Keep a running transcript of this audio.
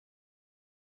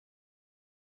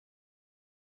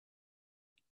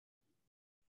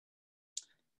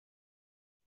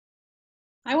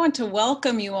I want to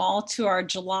welcome you all to our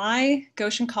July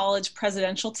Goshen College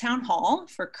Presidential Town Hall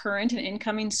for current and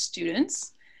incoming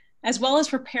students, as well as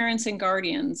for parents and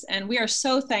guardians. And we are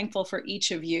so thankful for each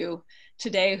of you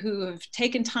today who have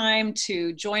taken time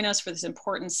to join us for this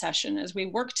important session as we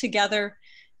work together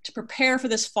to prepare for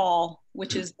this fall,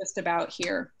 which is just about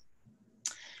here.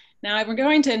 Now, I'm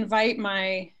going to invite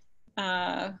my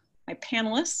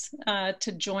panelists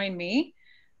to join me.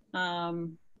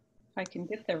 If I can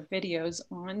get their videos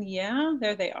on. Yeah,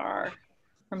 there they are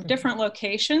from different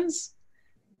locations,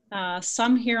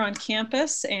 some here on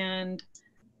campus and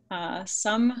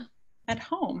some at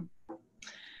home.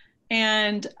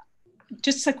 And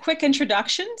just a quick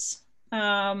introductions.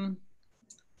 I'm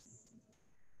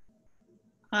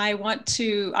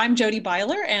Jody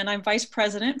Byler, and I'm Vice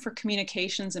President for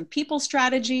Communications and People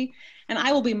Strategy, and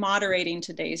I will be moderating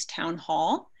today's town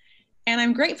hall. And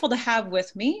I'm grateful to have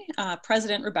with me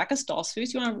President Rebecca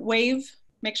Stoltzfus. You want to wave,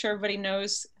 make sure everybody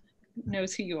knows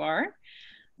who you are.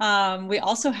 We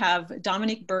also have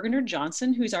Dominique Bergener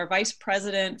Johnson, who's our Vice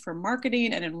President for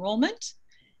Marketing and Enrollment.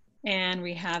 And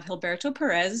we have Gilberto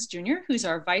Perez Jr., who's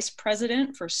our Vice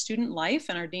President for Student Life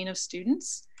and our Dean of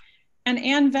Students. And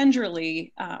Ann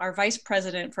Venderly, our Vice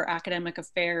President for Academic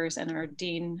Affairs and our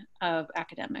Dean of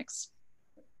Academics.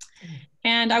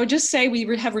 And I would just say we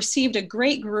have received a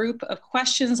great group of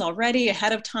questions already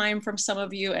ahead of time from some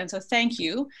of you, and so thank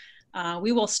you.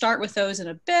 We will start with those in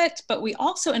a bit, but we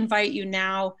also invite you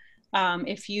now,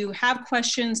 if you have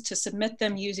questions, to submit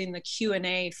them using the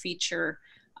Q&A feature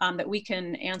that we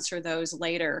can answer those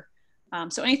later.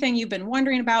 So anything you've been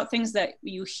wondering about, things that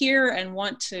you hear and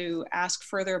want to ask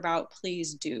further about,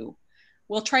 please do.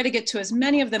 We'll try to get to as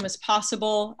many of them as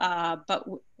possible, but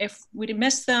if we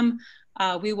miss them,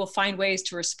 we will find ways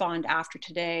to respond after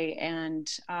today, and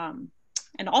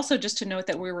also just to note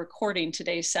that we're recording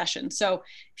today's session. So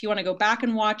if you want to go back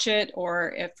and watch it,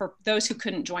 or if for those who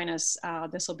couldn't join us,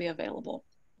 this will be available.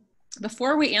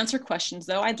 Before we answer questions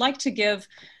though, I'd like to give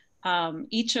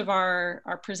each of our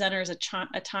presenters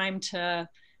a time to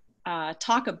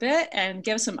talk a bit and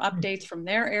give some updates from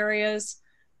their areas.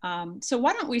 So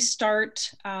why don't we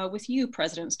start with you,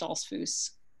 President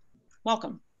Stoltzfus.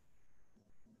 Welcome.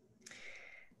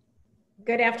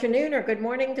 Good afternoon or good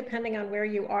morning, depending on where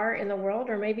you are in the world,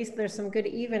 or maybe there's some good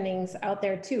evenings out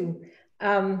there too.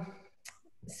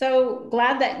 So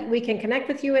glad that we can connect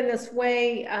with you in this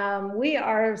way. We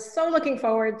are so looking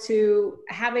forward to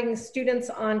having students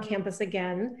on campus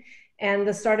again and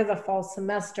the start of the fall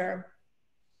semester.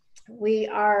 We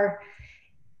are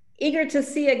eager to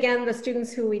see again the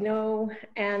students who we know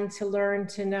and to learn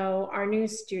to know our new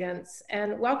students,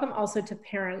 and welcome also to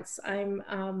parents.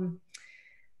 I'm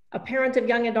a parent of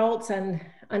young adults, and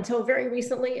until very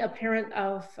recently, a parent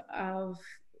of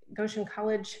Goshen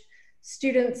College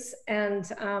students. And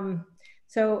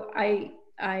so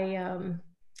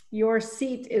your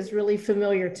seat is really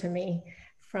familiar to me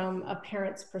from a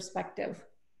parent's perspective.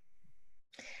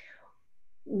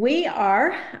 We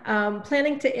are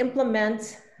planning to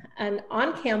implement an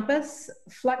on-campus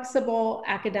flexible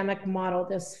academic model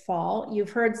this fall.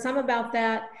 You've heard some about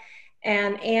that.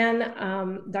 And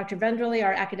Ann, Dr. Venderly,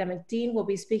 our academic dean, will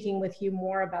be speaking with you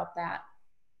more about that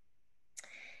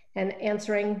and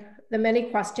answering the many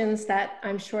questions that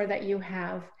I'm sure that you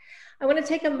have. I want to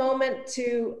take a moment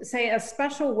to say a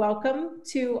special welcome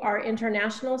to our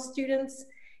international students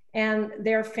and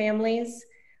their families.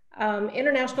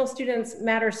 International students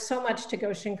matter so much to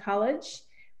Goshen College.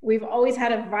 We've always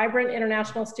had a vibrant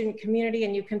international student community,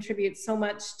 and you contribute so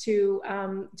much to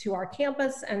our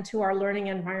campus and to our learning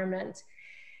environment.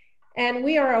 And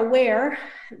we are aware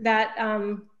that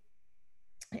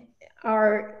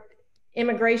our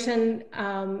immigration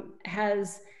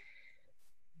has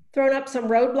thrown up some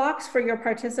roadblocks for your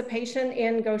participation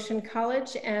in Goshen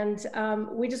College. And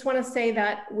we just want to say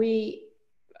that we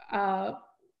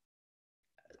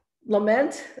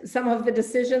lament some of the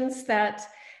decisions that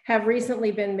have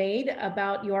recently been made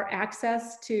about your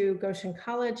access to Goshen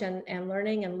College and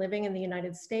learning and living in the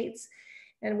United States.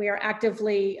 And we are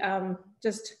actively,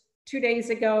 just 2 days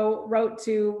ago, wrote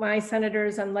to my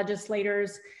senators and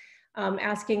legislators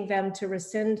asking them to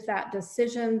rescind that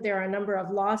decision. There are a number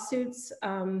of lawsuits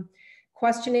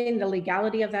questioning the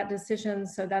legality of that decision.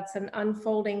 So that's an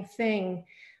unfolding thing.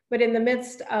 But in the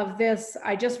midst of this,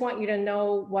 I just want you to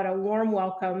know what a warm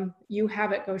welcome you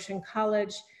have at Goshen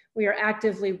College. We are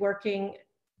actively working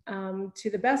to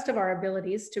the best of our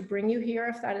abilities to bring you here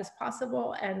if that is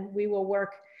possible, and we will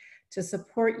work to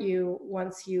support you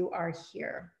once you are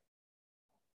here.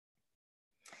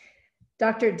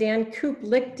 Dr. Dan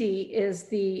Koop-Lichty is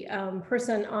the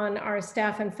person on our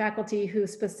staff and faculty who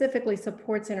specifically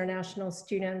supports international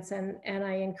students. And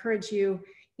I encourage you,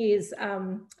 he's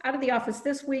out of the office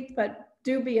this week, but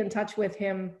do be in touch with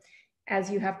him as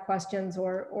you have questions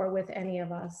or with any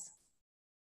of us.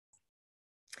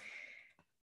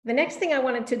 The next thing I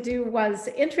wanted to do was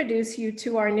introduce you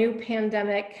to our new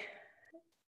pandemic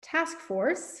task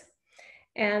force.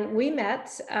 And we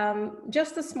met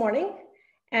just this morning,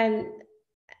 and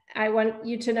I want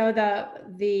you to know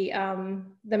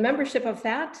the membership of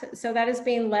that. So that is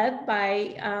being led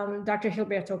by Dr.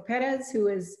 Gilberto Perez,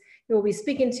 who will be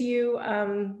speaking to you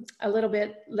a little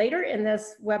bit later in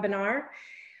this webinar.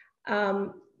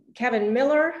 Kevin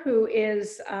Miller, who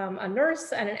is a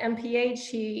nurse and an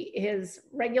MPH. His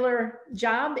regular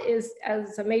job is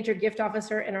as a major gift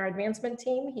officer in our advancement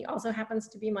team. He also happens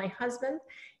to be my husband.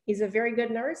 He's a very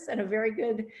good nurse and a very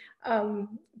good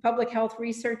public health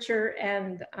researcher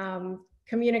and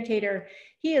communicator.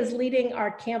 He is leading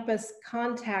our campus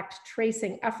contact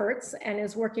tracing efforts and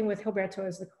is working with Gilberto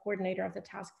as the coordinator of the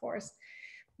task force.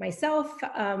 Myself,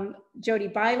 Jody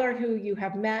Byler, who you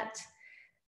have met,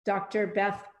 Dr.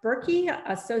 Beth Berkey,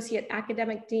 Associate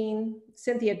Academic Dean,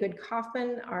 Cynthia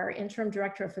Good-Kaufman, our Interim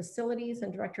Director of Facilities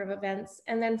and Director of Events,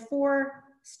 and then 4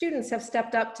 students have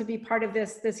stepped up to be part of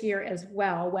this year as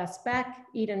well. Wes Beck,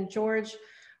 Eden George,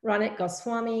 Ronit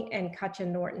Goswami, and Katja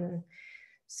Norton.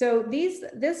 So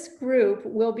this group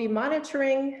will be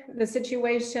monitoring the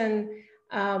situation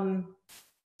and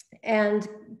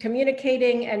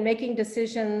communicating and making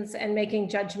decisions and making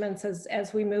judgments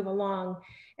as we move along.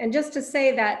 And just to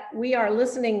say that we are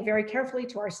listening very carefully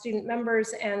to our student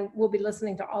members, and we'll be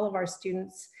listening to all of our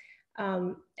students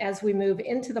as we move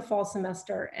into the fall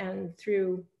semester and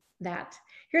through that.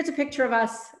 Here's a picture of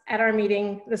us at our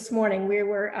meeting this morning. We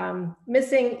were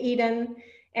missing Eden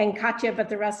and Katja, but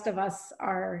the rest of us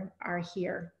are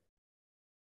here.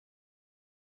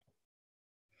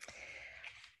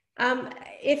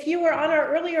 If you were on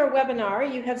our earlier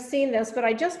webinar, you have seen this, but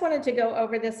I just wanted to go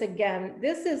over this again.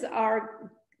 This is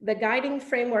the guiding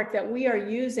framework that we are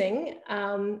using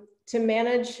to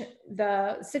manage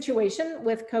the situation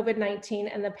with COVID-19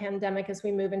 and the pandemic as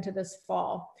we move into this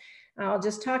fall. I'll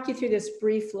just talk you through this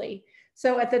briefly.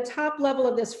 So at the top level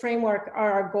of this framework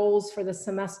are our goals for the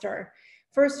semester.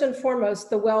 First and foremost,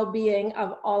 the well-being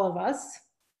of all of us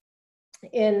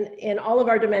in all of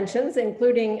our dimensions,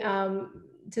 including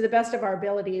to the best of our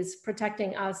abilities,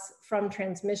 protecting us from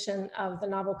transmission of the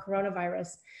novel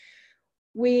coronavirus.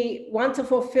 We want to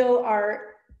fulfill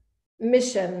our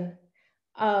mission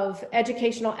of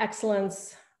educational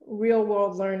excellence,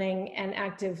 real-world learning, and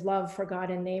active love for God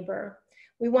and neighbor.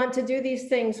 We want to do these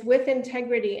things with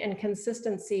integrity and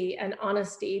consistency and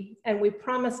honesty, and we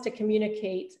promise to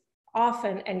communicate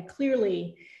often and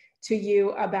clearly to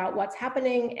you about what's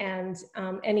happening and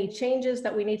any changes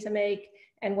that we need to make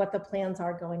and what the plans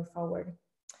are going forward.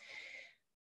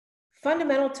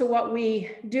 Fundamental to what we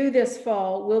do this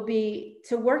fall will be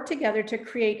to work together to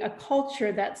create a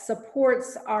culture that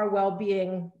supports our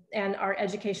well-being and our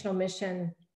educational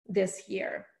mission this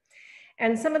year.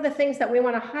 And some of the things that we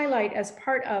want to highlight as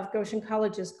part of Goshen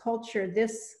College's culture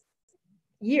this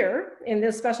year in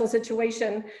this special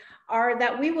situation are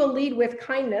that we will lead with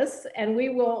kindness, and we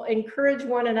will encourage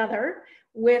one another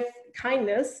with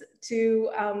kindness to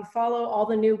follow all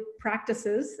the new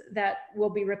practices that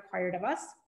will be required of us.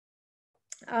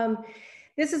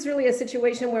 This is really a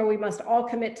situation where we must all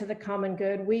commit to the common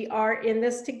good. We are in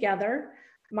this together.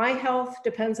 My health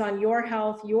depends on your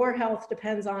health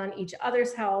depends on each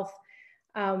other's health.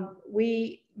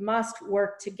 We must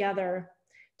work together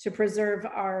to preserve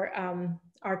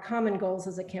our common goals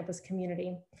as a campus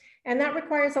community. And that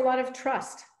requires a lot of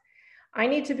trust. I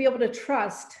need to be able to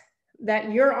trust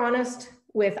that you're honest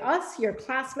with us, your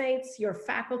classmates, your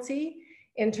faculty,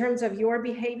 in terms of your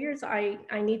behaviors. I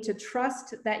need to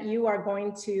trust that you are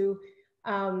going to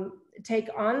take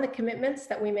on the commitments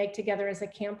that we make together as a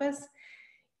campus.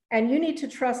 And you need to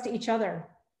trust each other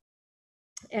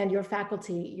and your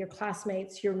faculty, your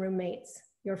classmates, your roommates,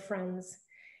 your friends.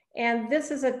 And this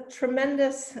is a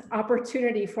tremendous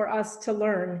opportunity for us to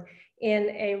learn in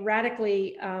a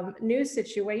radically new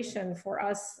situation for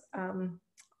us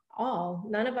all.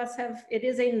 None of us have, it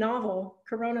is a novel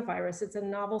coronavirus. It's a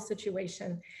novel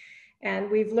situation.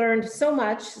 And we've learned so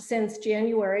much since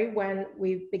January when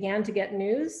we began to get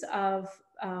news of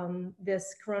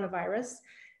this coronavirus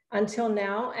until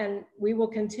now. And we will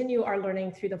continue our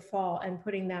learning through the fall and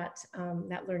putting that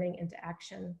learning into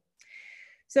action.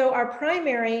 So our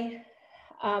primary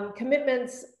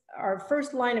commitments our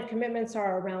first line of commitments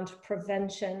are around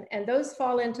prevention, and those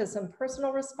fall into some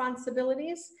personal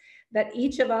responsibilities that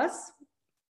each of us,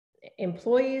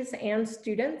 employees and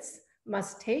students,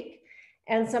 must take,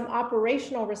 and some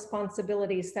operational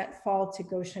responsibilities that fall to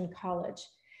Goshen College.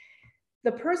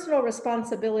 The personal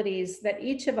responsibilities that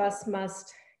each of us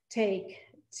must take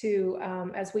to,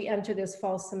 as we enter this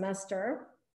fall semester,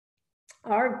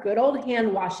 are good old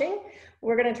hand washing.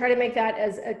 We're going to try to make that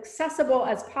as accessible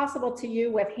as possible to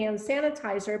you with hand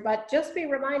sanitizer, but just be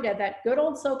reminded that good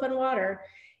old soap and water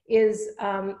is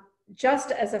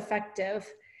just as effective.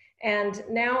 And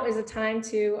now is a time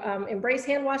to embrace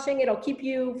hand washing. It'll keep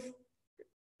you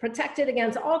protected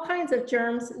against all kinds of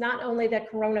germs, not only the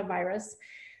coronavirus.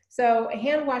 So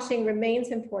hand washing remains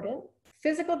important.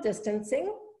 Physical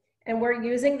distancing, and we're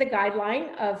using the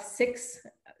guideline of six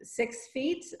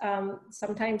feet,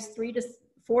 sometimes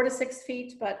 4 to 6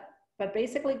 feet, but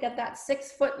basically get that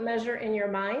 6-foot measure in your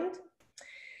mind.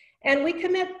 And we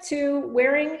commit to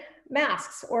wearing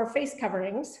masks or face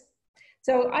coverings.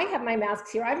 So I have my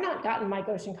masks here. I've not gotten my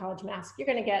Goshen College mask. You're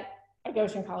gonna get a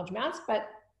Goshen College mask, but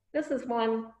this is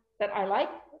one that I like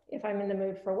if I'm in the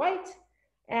mood for white.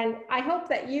 And I hope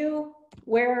that you've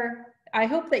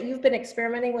been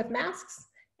experimenting with masks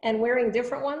and wearing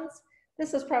different ones.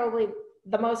 This is probably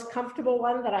the most comfortable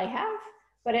one that I have,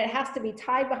 but it has to be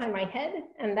tied behind my head,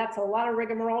 and that's a lot of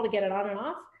rigmarole to get it on and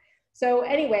off. So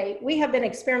anyway, we have been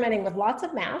experimenting with lots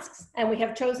of masks, and we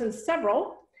have chosen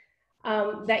several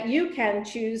that you can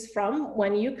choose from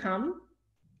when you come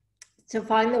to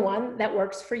find the one that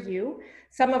works for you.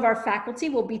 Some of our faculty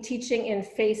will be teaching in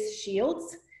face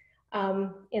shields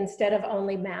instead of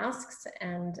only masks,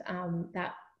 and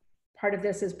that part of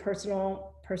this is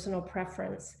personal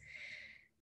preference.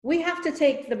 We have to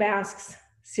take the masks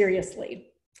seriously.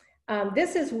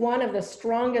 This is one of the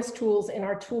strongest tools in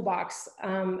our toolbox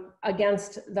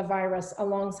against the virus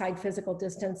alongside physical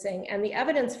distancing. And the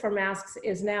evidence for masks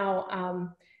is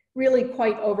now really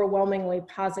quite overwhelmingly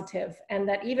positive, and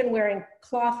that even wearing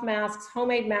cloth masks,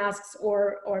 homemade masks,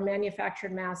 or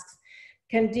manufactured masks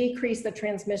can decrease the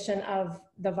transmission of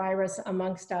the virus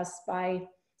amongst us by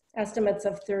estimates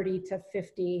of 30 to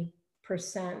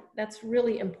 50%. That's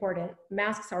really important.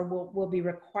 Masks will be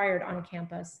required on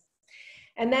campus.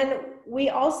 And then we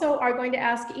also are going to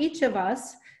ask each of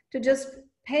us to just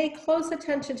pay close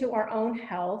attention to our own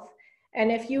health. And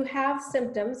if you have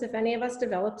symptoms, if any of us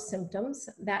develop symptoms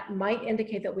that might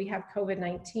indicate that we have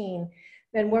COVID-19,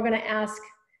 then we're going to ask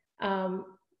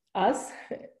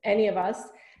any of us,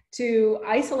 to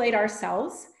isolate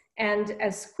ourselves and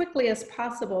as quickly as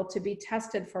possible to be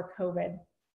tested for COVID.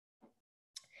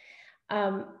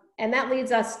 And that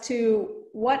leads us to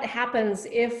what happens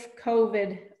if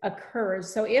COVID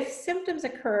occurs. So if symptoms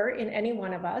occur in any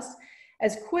one of us,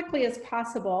 as quickly as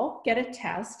possible, get a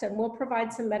test, and we'll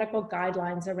provide some medical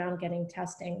guidelines around getting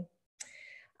testing.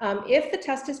 If the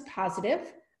test is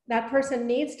positive, that person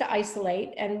needs to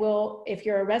isolate, and if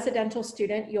you're a residential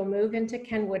student, you'll move into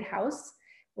Kenwood House,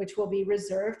 which will be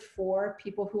reserved for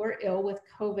people who are ill with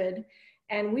COVID,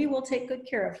 and we will take good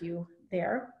care of you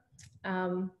there.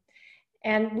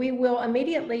 And we will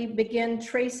immediately begin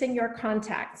tracing your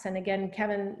contacts. And again,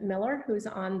 Kevin Miller, who's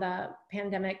on the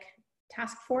pandemic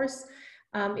task force,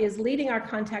 is leading our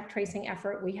contact tracing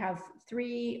effort. We have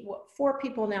 4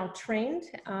 people now trained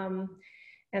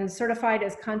and certified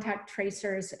as contact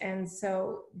tracers. And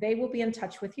so they will be in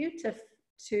touch with you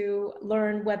to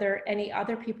learn whether any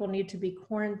other people need to be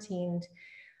quarantined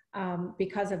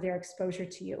because of their exposure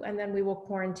to you. And then we will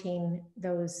quarantine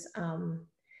those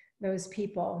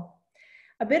people.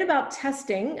 A bit about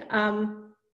testing.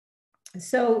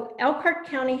 So Elkhart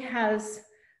County has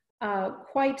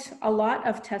quite a lot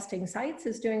of testing sites,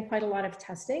 is doing quite a lot of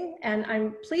testing. And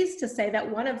I'm pleased to say that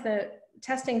one of the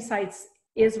testing sites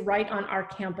is right on our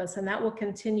campus, and that will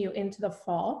continue into the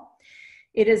fall.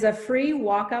 It is a free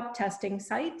walk-up testing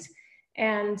site,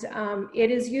 and it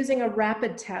is using a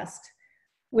rapid test,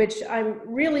 which I'm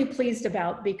really pleased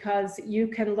about because you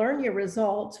can learn your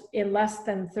result in less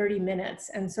than 30 minutes.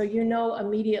 And so you know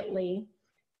immediately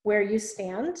where you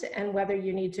stand and whether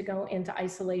you need to go into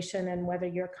isolation and whether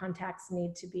your contacts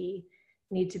need to be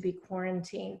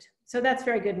quarantined. So that's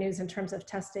very good news in terms of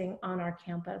testing on our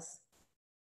campus.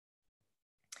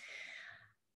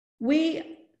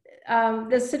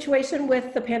 The situation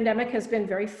with the pandemic has been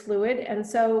very fluid, and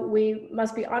so we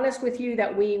must be honest with you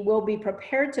that we will be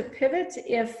prepared to pivot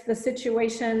if the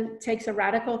situation takes a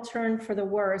radical turn for the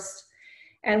worst.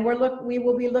 And we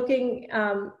will be looking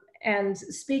and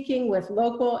speaking with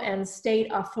local and state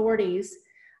authorities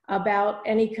about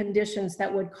any conditions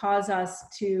that would cause us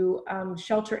to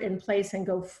shelter in place and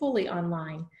go fully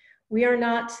online. We are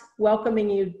not welcoming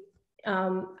you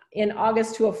in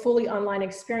August to a fully online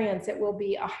experience. It will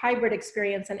be a hybrid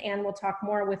experience, and Anne will talk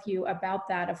more with you about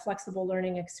that, a flexible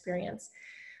learning experience.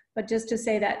 But just to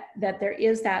say that there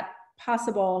is that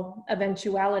possible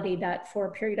eventuality that for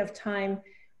a period of time,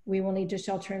 we will need to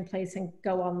shelter in place and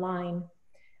go online.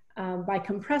 By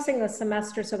compressing the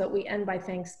semester so that we end by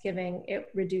Thanksgiving, it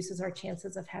reduces our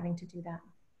chances of having to do that.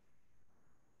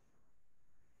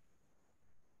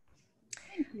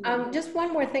 Just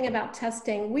one more thing about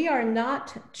testing. We are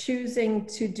not choosing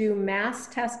to do mass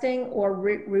testing or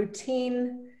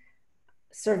routine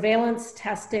surveillance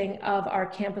testing of our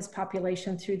campus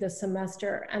population through the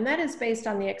semester. And that is based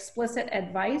on the explicit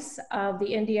advice of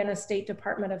the Indiana State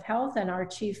Department of Health and our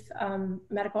chief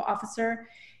medical officer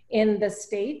in the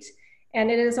state.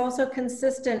 And it is also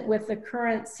consistent with the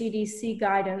current CDC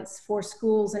guidance for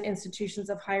schools and institutions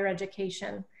of higher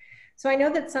education. So I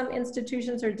know that some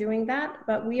institutions are doing that,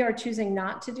 but we are choosing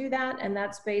not to do that. And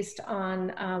that's based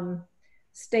on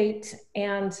state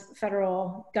and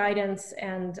federal guidance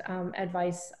and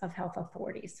advice of health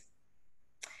authorities.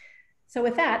 So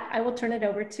with that, I will turn it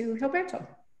over to Gilberto.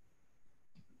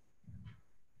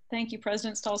 Thank you,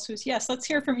 President Stolzfus. Yes, let's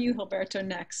hear from you, Gilberto,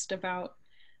 next about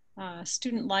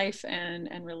student life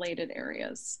and related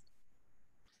areas.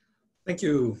 Thank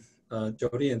you,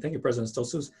 Jody, and thank you, President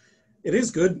Stolzfus. It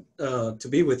is good to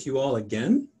be with you all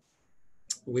again.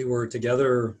 We were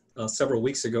together several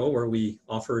weeks ago where we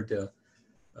offered a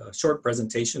short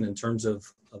presentation in terms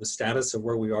of the status of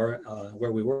where we are,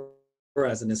 where we were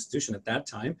as an institution at that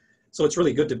time. So it's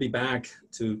really good to be back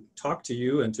to talk to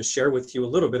you and to share with you a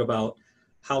little bit about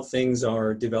how things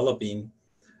are developing.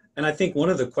 And I think one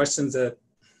of the questions that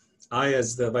I,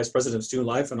 as the Vice President of Student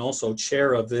Life and also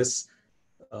chair of this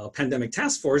pandemic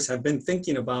task force, have been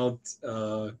thinking about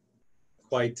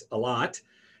quite a lot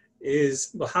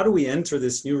is, well, how do we enter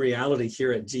this new reality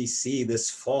here at GC this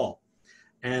fall?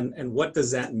 And what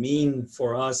does that mean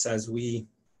for us as we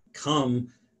come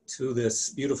to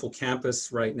this beautiful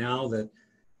campus right now that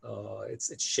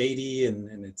it's shady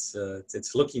and it's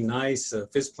looking nice.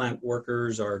 Phys plant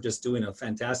workers are just doing a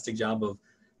fantastic job of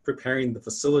preparing the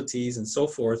facilities and so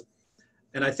forth.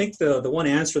 And I think the one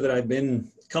answer that I've been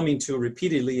coming to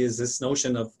repeatedly is this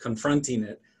notion of confronting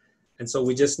it. And so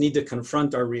we just need to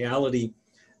confront our reality.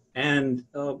 And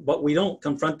but we don't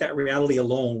confront that reality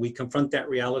alone. We confront that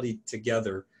reality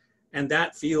together. And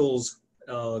that feels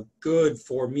good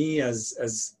for me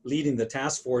as leading the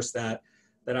task force that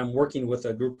I'm working with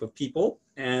a group of people.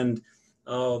 And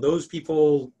those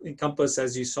people encompass,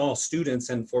 as you saw, students.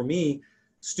 And for me,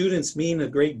 students mean a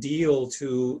great deal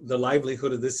to the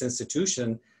livelihood of this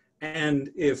institution. And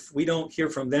if we don't hear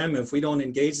from them, if we don't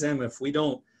engage them, if we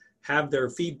don't have their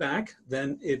feedback,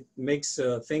 then it makes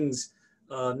things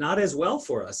not as well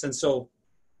for us. And so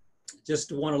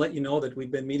just want to let you know that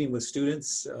we've been meeting with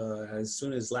students as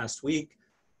soon as last week.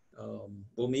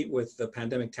 We'll meet with the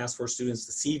Pandemic Task Force students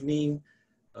this evening.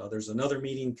 There's another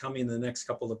meeting coming in the next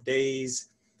couple of days.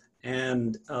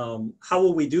 And how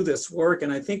will we do this work?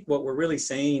 And I think what we're really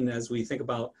saying as we think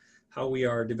about how we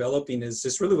are developing is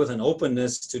just really with an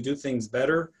openness to do things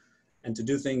better and to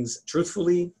do things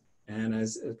truthfully. And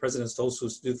as President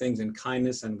Stolzfus, do things in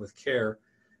kindness and with care.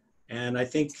 And I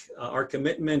think our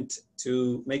commitment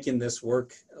to making this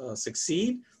work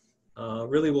succeed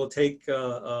really will take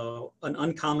an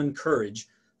uncommon courage.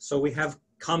 So we have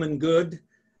common good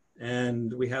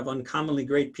and we have uncommonly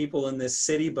great people in this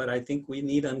city, but I think we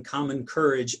need uncommon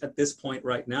courage at this point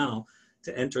right now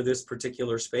to enter this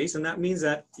particular space. And that means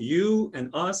that you and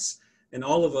us and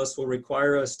all of us will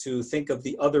require us to think of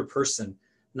the other person,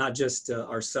 not just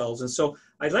ourselves. And so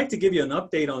I'd like to give you an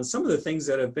update on some of the things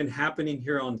that have been happening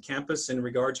here on campus in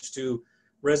regards to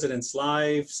residents'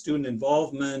 life, student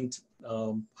involvement,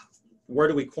 where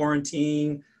do we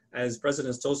quarantine, as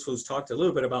President Stolzfus talked a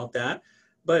little bit about that.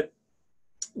 But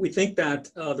we think that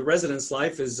the residents'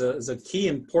 life is a key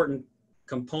important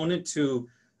component to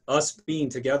us being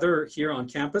together here on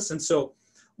campus. And so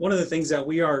one of the things that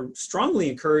we are strongly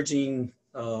encouraging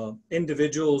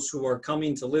individuals who are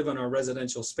coming to live in our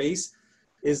residential space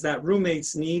is that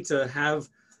roommates need to have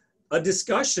a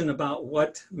discussion about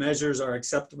what measures are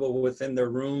acceptable within their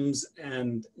rooms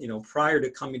and, you know, prior to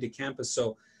coming to campus.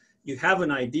 So you have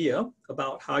an idea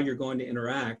about how you're going to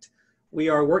interact. We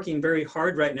are working very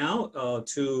hard right now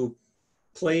to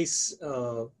place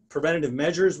preventative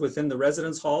measures within the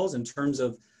residence halls in terms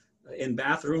of in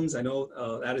bathrooms. I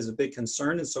know that is a big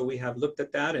concern. And so we have looked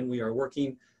at that and we are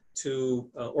working to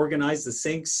organize the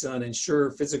sinks and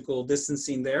ensure physical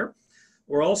distancing there.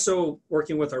 We're also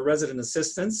working with our resident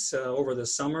assistants over the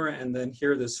summer and then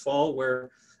here this fall, where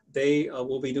they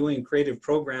will be doing creative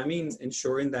programming,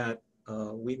 ensuring that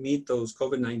we meet those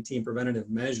COVID-19 preventative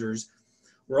measures.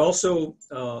 We're also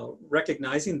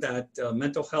recognizing that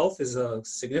mental health is a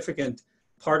significant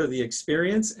part of the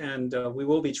experience, and we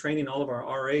will be training all of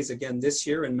our RAs again this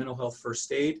year in mental health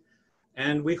first aid.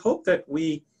 And we hope that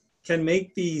we can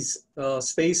make these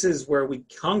spaces where we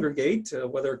congregate,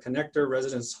 whether connector,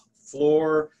 residence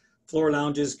floor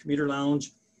lounges, commuter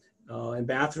lounge, and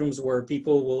bathrooms where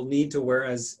people will need to wear,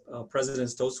 as President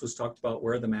Stoltzfus talked about,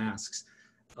 wear the masks.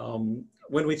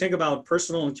 When we think about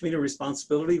personal and community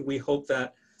responsibility, we hope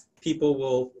that people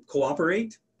will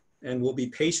cooperate and will be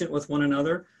patient with one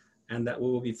another, and that we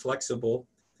will be flexible,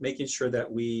 making sure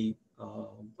that we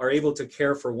are able to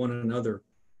care for one another.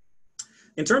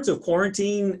 In terms of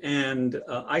quarantine and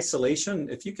isolation,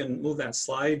 if you can move that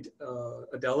slide,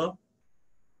 Adela.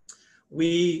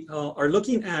 We are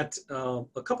looking at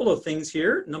a couple of things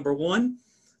here. Number one,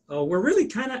 we're really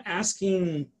kind of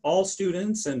asking all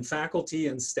students and faculty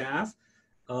and staff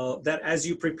that as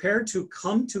you prepare to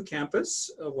come to campus,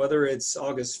 whether it's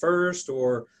August 1st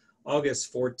or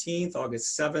August 14th,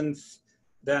 August 7th,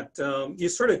 that you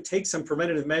sort of take some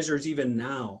preventative measures even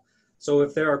now. So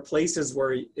if there are places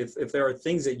where, if there are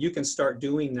things that you can start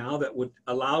doing now that would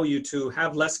allow you to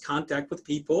have less contact with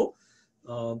people,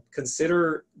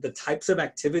 consider the types of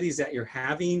activities that you're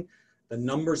having, the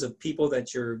numbers of people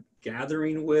that you're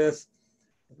gathering with.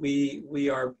 We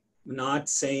are not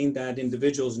saying that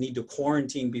individuals need to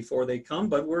quarantine before they come,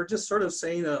 but we're just sort of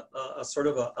saying a sort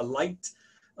of a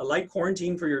light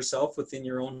quarantine for yourself within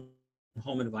your own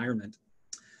home environment.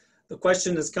 The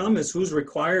question has come is who's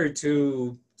required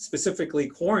to specifically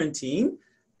quarantine,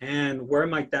 and where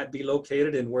might that be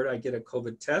located, and where do I get a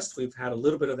COVID test? We've had a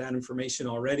little bit of that information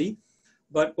already.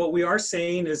 But what we are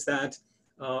saying is that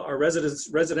our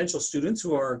residential students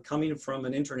who are coming from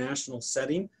an international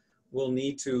setting will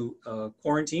need to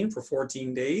quarantine for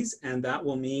 14 days. And that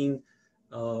will mean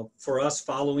for us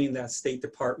following that State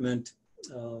Department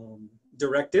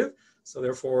directive. So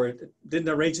therefore, it didn't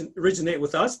originate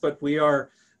with us, but we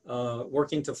are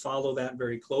working to follow that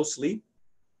very closely.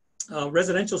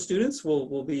 Residential students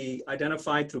will be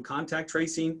identified through contact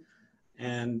tracing.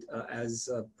 And as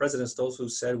President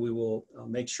Stoltzfus said, we will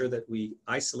make sure that we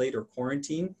isolate or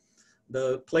quarantine.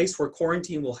 The place where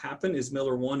quarantine will happen is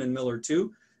Miller 1 and Miller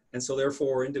 2. And so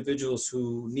therefore, individuals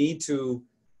who need to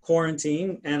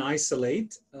quarantine and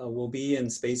isolate will be in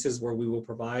spaces where we will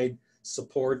provide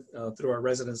support through our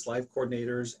residence life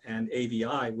coordinators and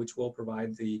AVI, which will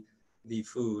provide the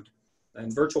food.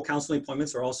 And virtual counseling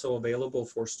appointments are also available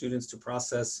for students to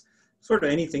process sort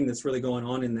of anything that's really going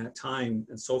on in that time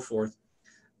and so forth.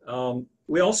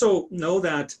 We also know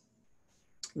that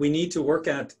we need to work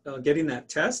at getting that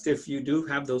test if you do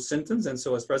have those symptoms. And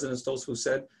so as President Stoltzfus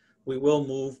said, we will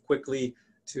move quickly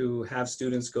to have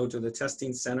students go to the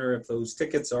testing center. If those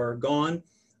tickets are gone,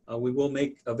 we will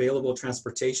make available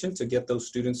transportation to get those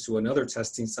students to another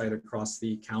testing site across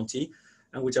the county,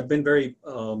 and which I've been very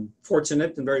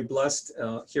fortunate and very blessed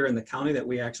here in the county that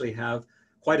we actually have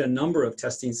quite a number of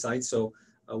testing sites, so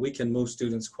we can move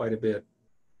students quite a bit.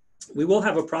 We will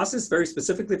have a process very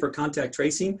specifically for contact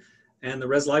tracing, and the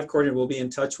Res Life coordinator will be in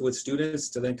touch with students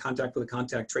to then contact with the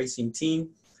contact tracing team,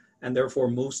 and therefore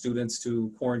move students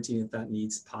to quarantine if that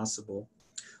needs possible.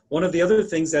 One of the other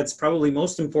things that's probably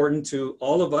most important to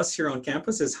all of us here on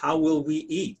campus is how will we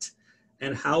eat,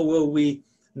 and how will we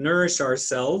nourish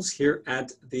ourselves here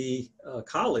at the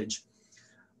college.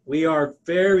 We are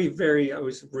very, very, I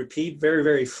would repeat, very,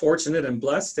 very fortunate and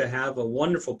blessed to have a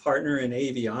wonderful partner in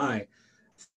AVI.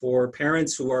 For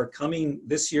parents who are coming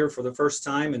this year for the first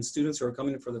time and students who are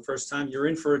coming for the first time, you're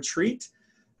in for a treat.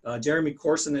 Jeremy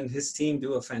Corson and his team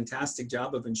do a fantastic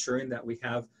job of ensuring that we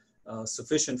have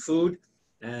sufficient food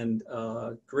and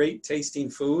great tasting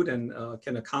food, and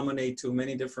can accommodate to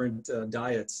many different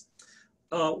diets.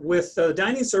 With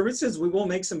dining services, we will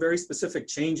make some very specific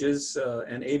changes,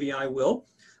 and AVI will.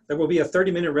 There will be a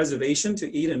 30-minute reservation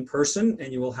to eat in person,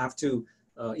 and you will have to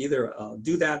either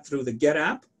do that through the Get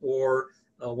app, or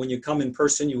when you come in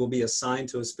person, you will be assigned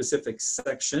to a specific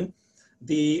section.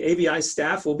 The AVI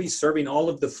staff will be serving all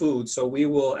of the food, so we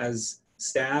will, as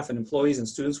staff and employees and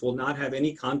students, will not have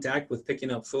any contact with picking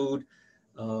up food,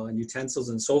 utensils,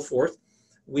 and so forth.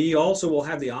 We also will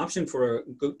have the option for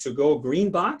a to-go green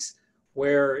box,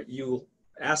 where you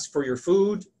ask for your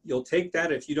food. You'll take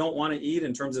that. If you don't want to eat,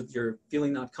 in terms of you're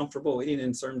feeling not comfortable eating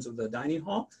in terms of the dining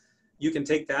hall, you can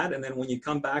take that. And then when you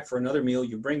come back for another meal,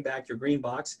 you bring back your green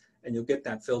box and you'll get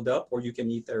that filled up, or you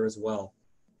can eat there as well.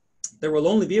 There will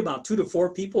only be about 2 to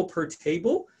 4 people per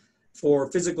table for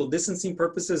physical distancing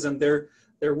purposes, and there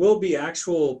There will be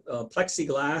actual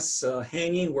plexiglass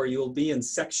hanging where you'll be in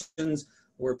sections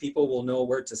where people will know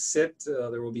where to sit.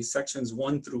 There will be sections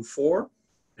 1 through 4.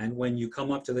 And when you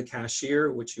come up to the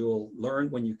cashier, which you'll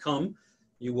learn when you come,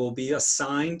 you will be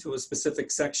assigned to a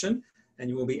specific section and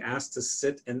you will be asked to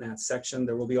sit in that section.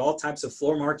 There will be all types of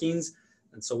floor markings.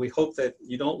 And so we hope that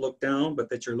you don't look down, but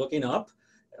that you're looking up.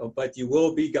 But you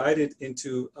will be guided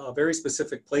into very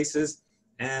specific places.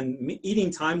 And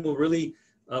eating time will really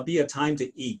be a time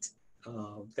to eat.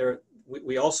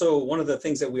 We also, one of the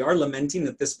things that we are lamenting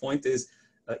at this point is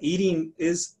eating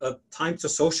is a time to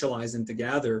socialize and to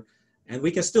gather. And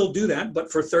we can still do that,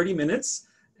 but for 30 minutes,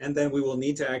 and then we will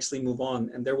need to actually move on.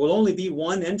 And there will only be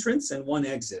one entrance and one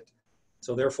exit.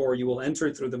 So therefore, you will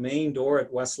enter through the main door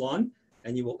at West Lawn,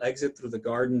 and you will exit through the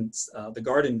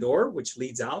garden door, which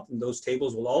leads out. And those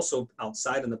tables will also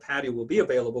outside in the patio will be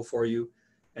available for you,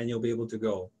 and you'll be able to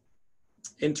go.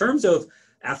 In terms of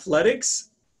athletics,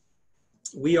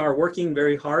 we are working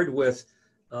very hard with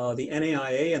the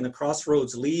NAIA and the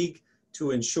Crossroads League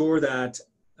to ensure that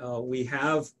we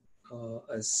have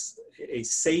a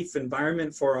safe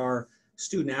environment for our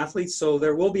student athletes. So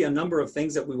there will be a number of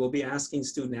things that we will be asking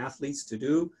student athletes to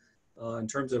do in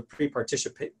terms of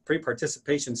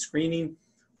pre-participation screening,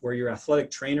 where your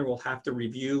athletic trainer will have to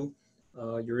review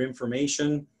your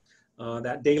information.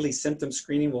 That daily symptom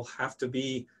screening will have to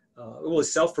be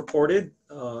self-reported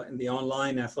in the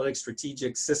online athletic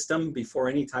strategic system before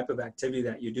any type of activity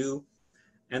that you do.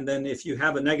 And then if you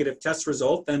have a negative test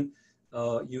result, then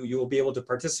you will be able to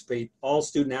participate. All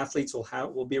student athletes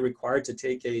will be required to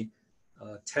take a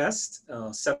test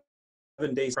 7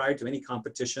 days prior to any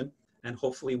competition, and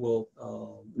hopefully will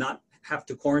not have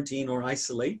to quarantine or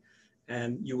isolate,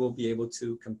 and you will be able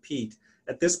to compete.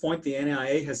 At this point, the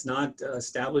NAIA has not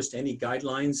established any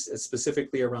guidelines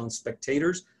specifically around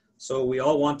spectators. So we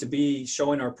all want to be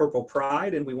showing our purple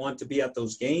pride, and we want to be at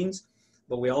those games.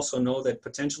 But we also know that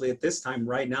potentially at this time,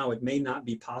 right now, it may not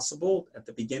be possible at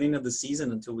the beginning of the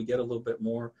season until we get a little bit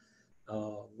more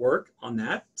work on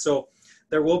that. So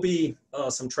there will be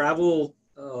some travel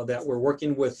that we're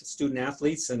working with student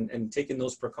athletes and taking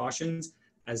those precautions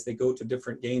as they go to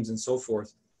different games and so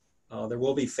forth. There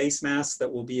will be face masks that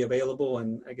will be available,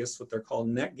 and I guess what they're called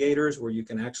neck gaiters, where you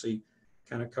can actually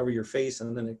kind of cover your face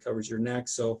and then it covers your neck.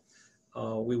 So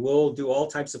we will do all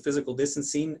types of physical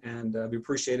distancing, and we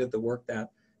appreciated the work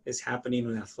that is happening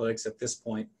in athletics at this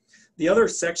point. The other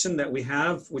section that we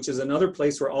have, which is another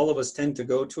place where all of us tend to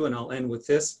go to, and I'll end with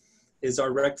this, is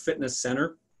our Rec Fitness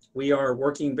Center. We are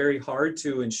working very hard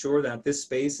to ensure that this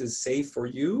space is safe for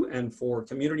you and for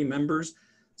community members.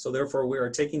 So therefore, we are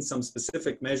taking some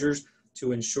specific measures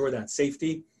to ensure that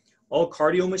safety. All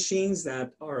cardio machines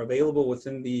that are available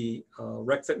within the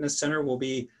Rec Fitness Center will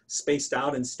be spaced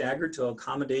out and staggered to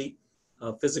accommodate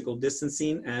physical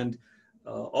distancing, and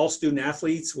all student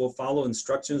athletes will follow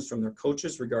instructions from their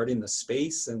coaches regarding the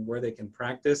space and where they can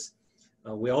practice.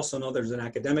 We also know there's an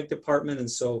academic department, and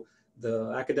so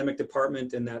the academic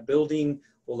department in that building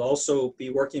will also be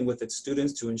working with its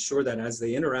students to ensure that as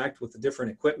they interact with the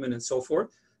different equipment and so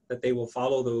forth, that they will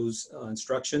follow those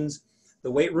instructions.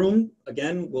 The weight room,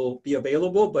 again, will be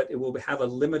available, but it will have a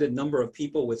limited number of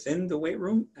people within the weight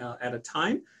room at a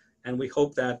time. And we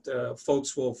hope that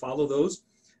folks will follow those.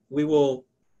 We will,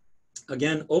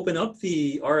 again, open up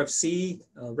the RFC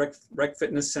Rec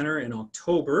Fitness Center in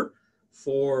October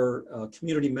for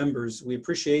community members. We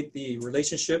appreciate the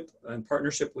relationship and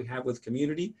partnership we have with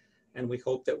community, and we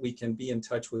hope that we can be in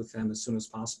touch with them as soon as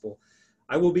possible.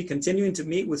 I will be continuing to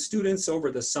meet with students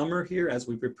over the summer here as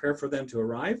we prepare for them to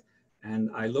arrive.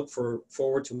 And I look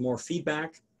forward to more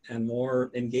feedback and more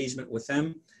engagement with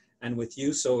them and with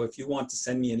you. So if you want to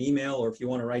send me an email, or if you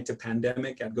want to write to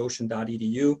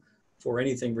pandemic@goshen.edu for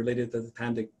anything related to the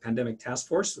pandemic task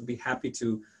force, I'd be happy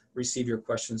to receive your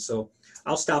questions. So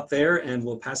I'll stop there and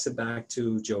we'll pass it back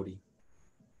to Jody.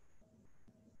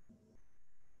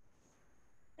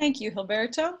 Thank you,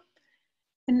 Gilberto.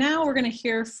 And now we're going to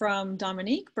hear from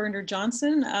Dominique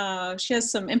Berner-Johnson. She has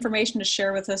some information to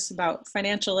share with us about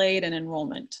financial aid and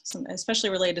enrollment,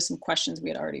 especially related to some questions we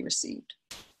had already received.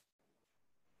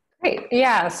 Great.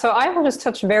 Yeah, so I will just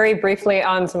touch very briefly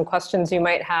on some questions you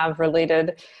might have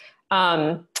related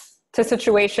to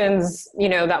situations,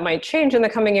 that might change in the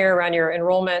coming year around your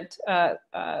enrollment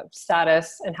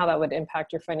status and how that would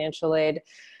impact your financial aid.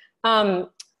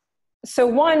 So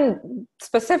one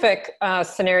specific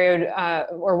scenario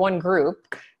or one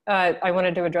group I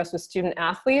wanted to address with student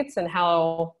athletes and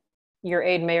how your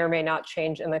aid may or may not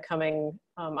change in the coming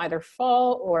either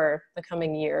fall or the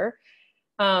coming year.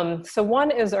 So one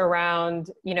is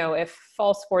around, if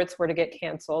fall sports were to get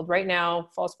canceled. Right now,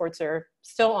 fall sports are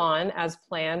still on as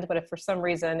planned, but if for some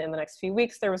reason in the next few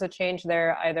weeks there was a change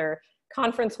there, either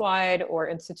conference-wide or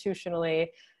institutionally,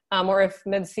 or if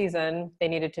mid-season they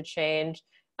needed to change,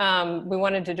 we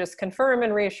wanted to just confirm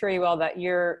and reassure you all that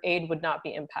your aid would not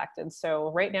be impacted.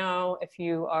 So right now, if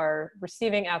you are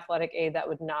receiving athletic aid, that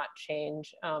would not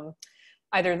change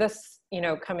either this,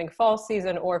 coming fall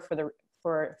season or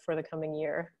for the coming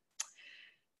year.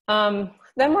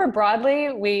 Then more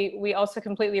broadly, we also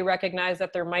completely recognize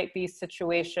that there might be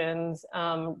situations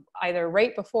either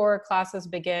right before classes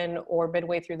begin or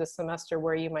midway through the semester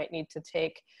where you might need to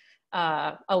take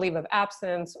a leave of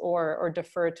absence or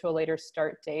defer to a later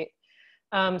start date.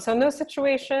 So in those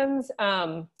situations,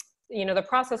 the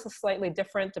process is slightly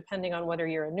different depending on whether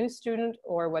you're a new student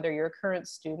or whether you're a current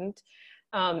student.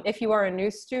 If you are a new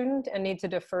student and need to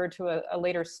defer to a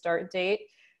later start date,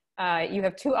 you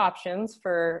have two options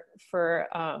for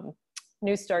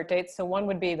new start dates. So one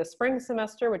would be the spring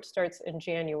semester, which starts in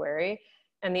January,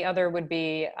 and the other would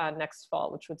be next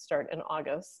fall, which would start in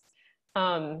August.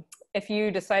 If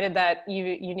you decided that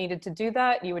you needed to do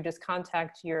that, you would just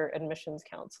contact your admissions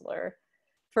counselor.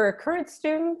 For current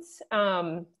students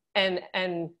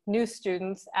and new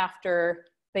students after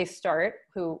they start,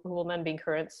 who will then be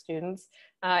current students,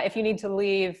 if you need to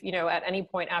leave, at any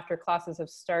point after classes have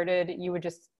started, you would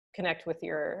just connect with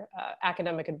your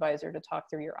academic advisor to talk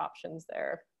through your options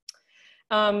there.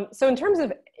 So in terms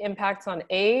of impacts on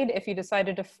aid, if you decide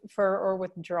to defer or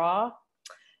withdraw,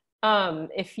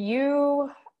 if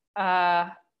you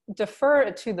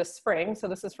defer to the spring, so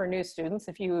this is for new students,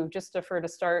 if you just defer to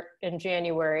start in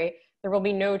January, there will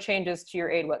be no changes to your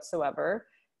aid whatsoever.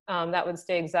 That would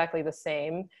stay exactly the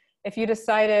same. If you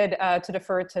decided to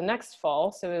defer to next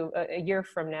fall, so a year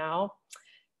from now,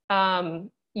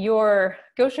 your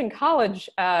Goshen College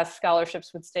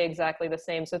scholarships would stay exactly the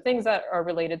same. So things that are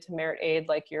related to merit aid,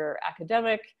 like your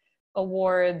academic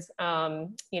awards,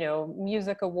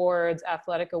 music awards,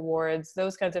 athletic awards,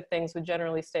 those kinds of things would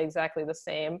generally stay exactly the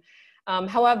same.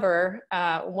 However,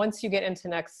 once you get into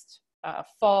next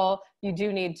fall, you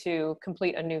do need to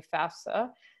complete a new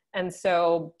FAFSA. And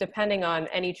so depending on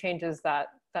any changes that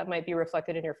might be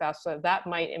reflected in your FAFSA, that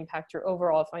might impact your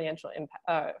overall financial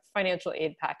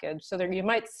aid package. So there you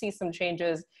might see some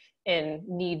changes in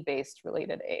need-based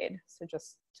related aid. So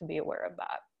just to be aware of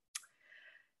that.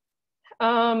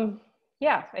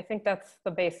 Yeah, I think that's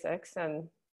the basics. And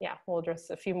yeah, we'll address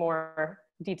a few more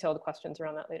detailed questions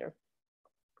around that later.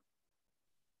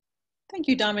 Thank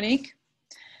you, Dominique.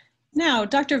 Now,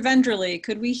 Dr. Vendrely,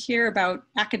 could we hear about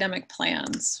academic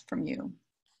plans from you?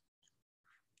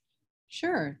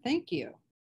 Sure, thank you.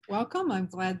 Welcome. I'm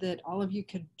glad that all of you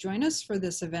could join us for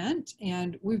this event.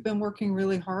 And we've been working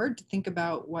really hard to think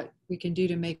about what we can do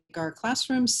to make our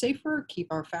classrooms safer, keep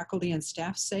our faculty and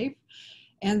staff safe.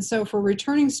 And so for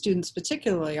returning students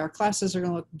particularly, our classes are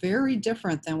going to look very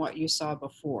different than what you saw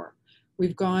before.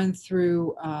 We've gone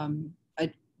through, a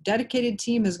dedicated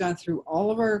team has gone through all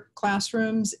of our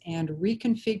classrooms and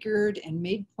reconfigured and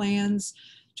made plans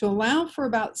to allow for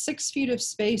about 6 feet of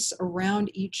space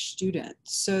around each student.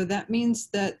 So that means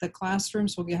that the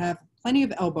classrooms will have plenty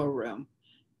of elbow room.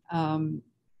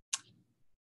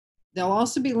 They'll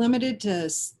also be limited to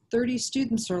 30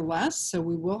 students or less, so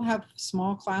we will have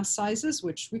small class sizes,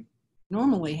 which we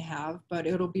normally have, but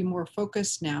it'll be more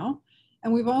focused now.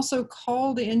 And we've also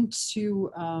called into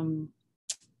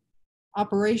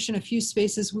operation a few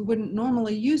spaces we wouldn't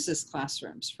normally use as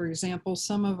classrooms. For example,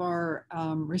 some of our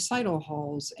recital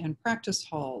halls and practice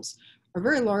halls are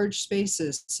very large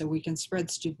spaces, so we can spread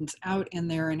students out in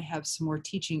there and have some more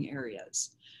teaching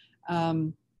areas.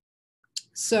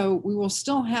 So we will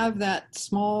still have that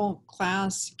small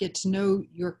class, get to know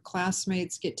your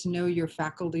classmates, get to know your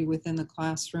faculty within the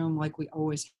classroom like we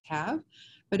always have,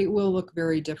 but it will look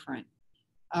very different.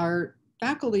 Our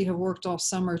faculty have worked all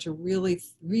summer to really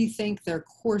rethink their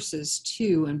courses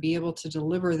too and be able to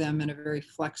deliver them in a very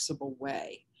flexible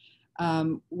way.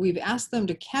 We've asked them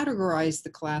to categorize the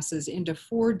classes into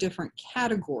 4 different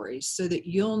categories so that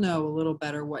you'll know a little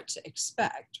better what to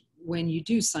expect when you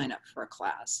do sign up for a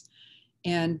class.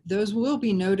 And those will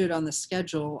be noted on the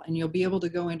schedule, and you'll be able to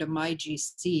go into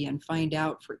MyGC and find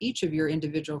out for each of your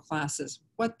individual classes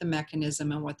what the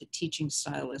mechanism and what the teaching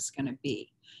style is going to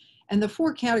be. And the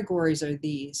 4 categories are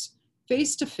these: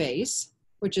 face-to-face,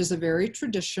 which is a very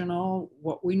traditional,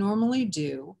 what we normally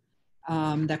do.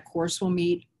 That course will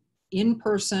meet in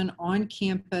person, on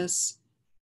campus.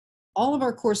 All of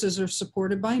our courses are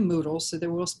supported by Moodle, so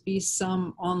there will be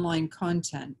some online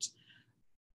content.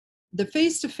 The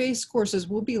face-to-face courses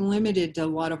will be limited to a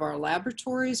lot of our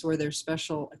laboratories where there's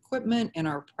special equipment and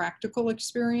our practical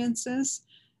experiences.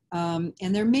 And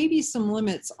there may be some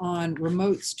limits on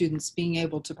remote students being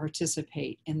able to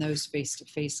participate in those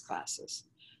face-to-face classes.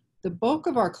 The bulk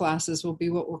of our classes will be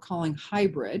what we're calling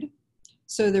hybrid.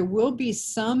 So there will be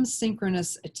some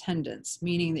synchronous attendance,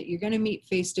 meaning that you're going to meet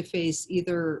face-to-face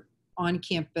either on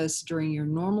campus during your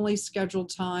normally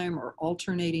scheduled time or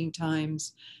alternating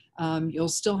times. You'll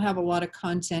still have a lot of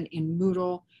content in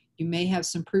Moodle. You may have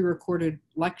some pre-recorded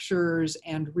lectures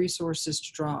and resources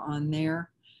to draw on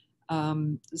there.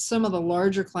 Some of the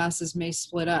larger classes may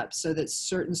split up so that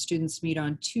certain students meet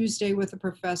on Tuesday with a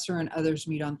professor and others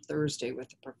meet on Thursday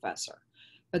with a professor.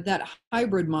 But that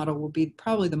hybrid model will be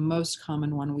probably the most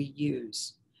common one we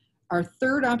use. Our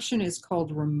third option is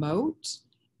called remote,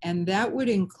 and that would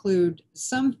include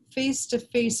some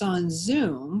face-to-face on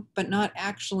Zoom, but not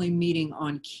actually meeting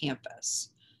on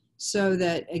campus. So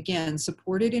that, again,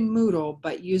 supported in Moodle,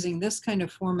 but using this kind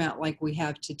of format like we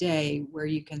have today, where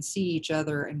you can see each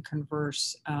other and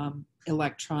converse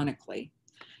electronically.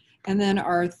 And then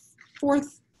our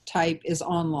fourth type is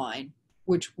online,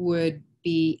 which would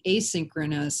be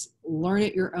asynchronous, learn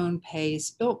at your own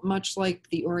pace, built much like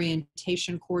the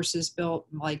orientation courses built,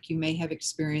 like you may have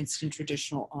experienced in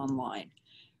traditional online.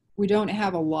 We don't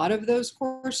have a lot of those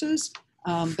courses,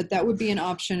 but that would be an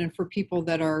option. And for people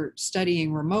that are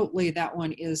studying remotely, that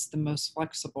one is the most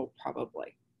flexible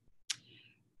probably.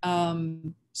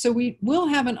 So we will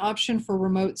have an option for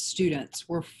remote students.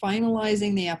 We're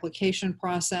finalizing the application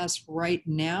process right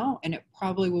now, and it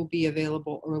probably will be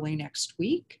available early next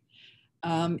week.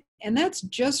 And that's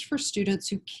just for students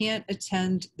who can't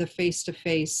attend the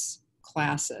face-to-face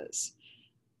classes.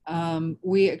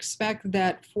 We expect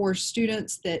that for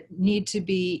students that need to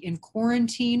be in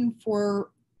quarantine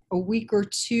for a week or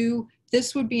two,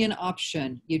 this would be an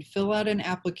option. You'd fill out an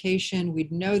application.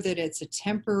 We'd know that it's a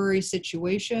temporary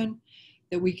situation,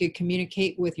 that we could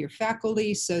communicate with your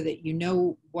faculty so that you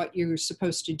know what you're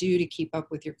supposed to do to keep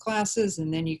up with your classes,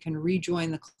 and then you can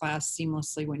rejoin the class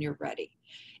seamlessly when you're ready.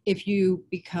 If you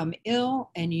become ill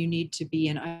and you need to be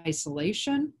in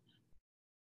isolation,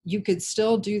 you could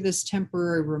still do this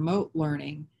temporary remote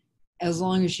learning as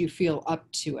long as you feel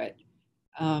up to it.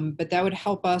 But that would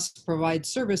help us provide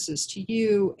services to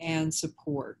you and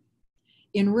support.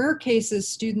 In rare cases,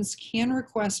 students can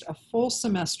request a full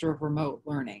semester of remote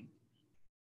learning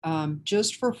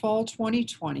just for fall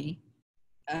 2020.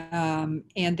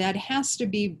 And that has to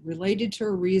be related to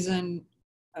a reason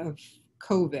of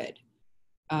COVID.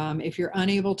 If you're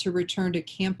unable to return to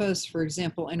campus, for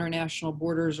example, international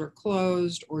borders are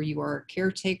closed, or you are a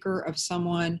caretaker of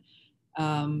someone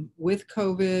with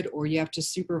COVID, or you have to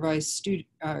supervise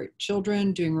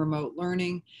children doing remote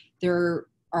learning, there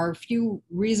are a few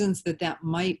reasons that that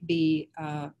might be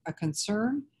a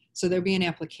concern. So there'll be an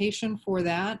application for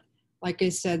that. Like I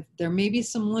said, there may be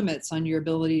some limits on your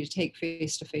ability to take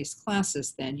face-to-face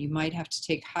classes then. You might have to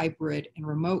take hybrid and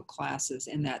remote classes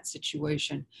in that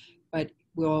situation. But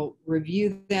we'll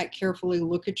review that carefully,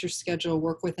 look at your schedule,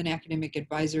 work with an academic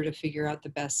advisor to figure out the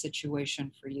best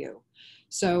situation for you.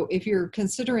 So if you're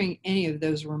considering any of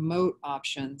those remote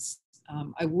options,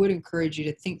 I would encourage you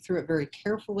to think through it very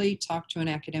carefully, talk to an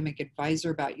academic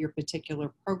advisor about your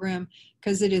particular program,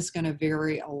 because it is going to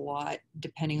vary a lot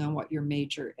depending on what your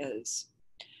major is.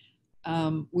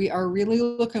 We are really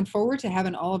looking forward to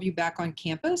having all of you back on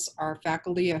campus. Our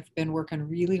faculty have been working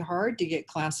really hard to get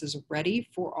classes ready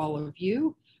for all of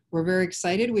you. We're very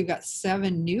excited. We've got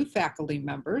 7 new faculty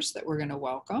members that we're going to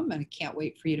welcome, and I can't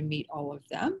wait for you to meet all of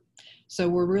them. So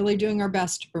we're really doing our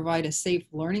best to provide a safe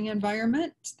learning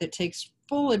environment that takes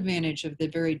full advantage of the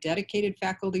very dedicated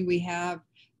faculty we have,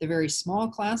 the very small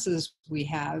classes we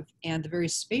have, and the very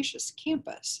spacious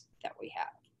campus that we have.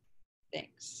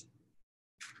 Thanks.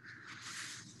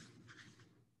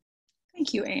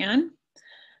 Thank you, Anne.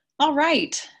 All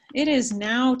right, it is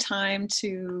now time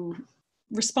to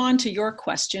respond to your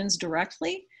questions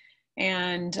directly.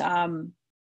 And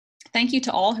thank you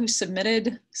to all who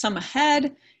submitted some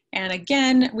ahead. And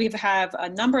again, we have a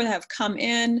number that have come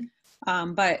in,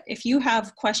 but if you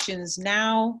have questions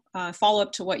now, follow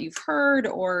up to what you've heard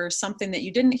or something that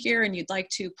you didn't hear and you'd like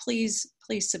to, please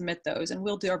submit those, and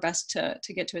we'll do our best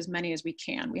to get to as many as we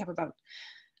can. We have about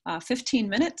 15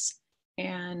 minutes,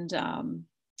 and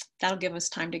that'll give us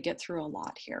time to get through a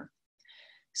lot here.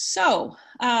 So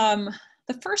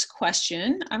the first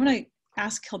question, I'm going to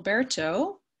ask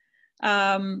Gilberto.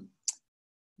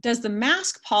 Does the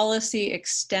mask policy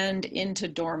extend into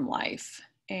dorm life?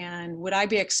 And would I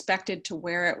be expected to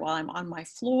wear it while I'm on my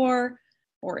floor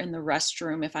or in the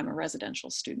restroom if I'm a residential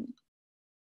student?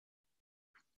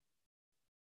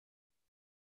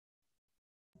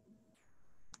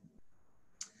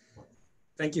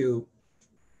 Thank you.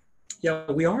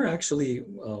 Yeah, we are actually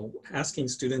asking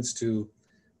students to,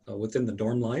 within the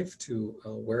dorm life, to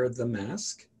wear the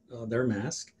mask, their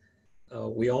mask.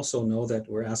 We also know that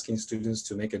we're asking students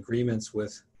to make agreements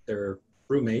with their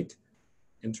roommate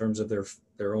in terms of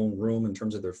their own room, in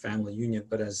terms of their family union.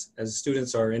 But as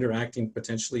students are interacting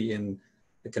potentially in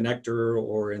the connector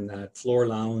or in that floor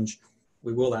lounge,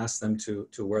 we will ask them to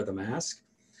wear the mask.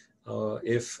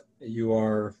 If you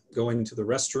are going to the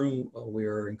restroom, we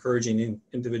are encouraging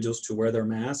individuals to wear their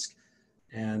mask.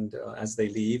 And as they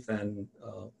leave, then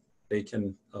they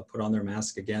can put on their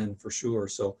mask again for sure.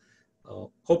 So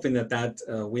hoping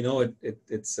that we know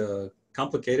it's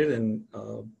complicated, and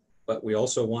but we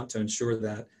also want to ensure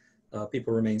that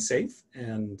people remain safe.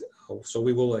 And so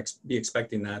we will be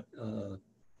expecting that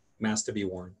mask to be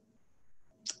worn.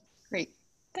 Great,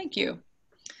 thank you.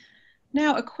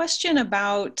 Now, a question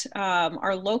about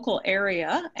our local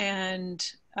area and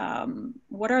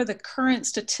what are the current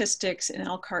statistics in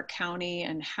Elkhart County,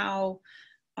 and how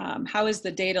is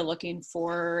the data looking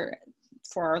for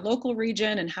our local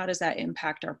region, and how does that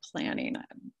impact our planning?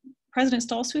 President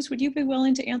Stolzfus, would you be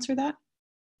willing to answer that?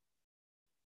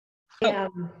 Yeah.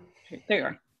 Oh, there you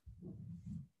are.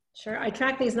 Sure, I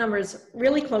track these numbers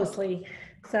really closely,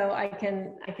 so I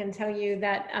can tell you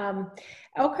that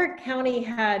Elkhart County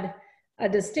had a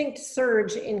distinct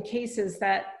surge in cases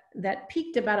that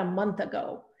peaked about a month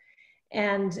ago.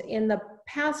 And in the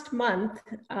past month,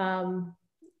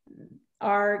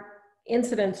 our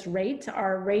incidence rate,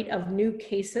 our rate of new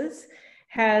cases,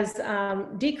 has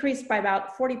decreased by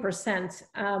about 40%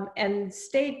 and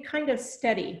stayed kind of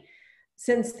steady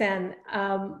since then.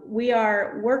 We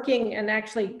are working, and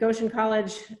actually Goshen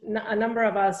College, a number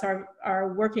of us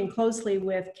are working closely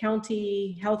with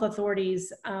county health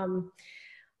authorities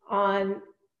on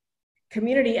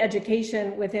community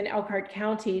education within Elkhart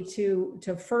County to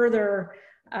further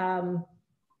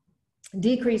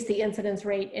decrease the incidence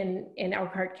rate in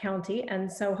Elkhart County. And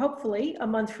so hopefully a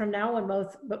month from now, when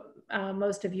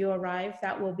most of you arrive,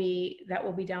 that will be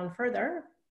down further.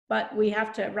 But we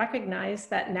have to recognize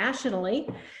that nationally,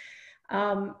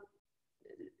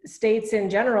 states in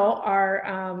general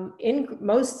are,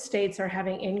 most states are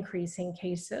having increasing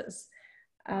cases.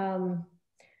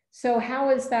 So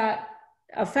how is that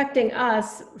affecting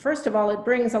us? First of all, it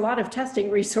brings a lot of testing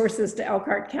resources to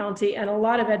Elkhart County and a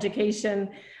lot of education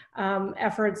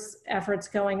efforts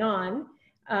going on.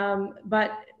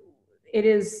 But it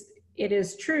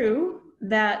is true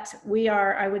that we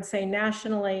are, I would say,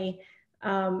 nationally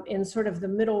in sort of the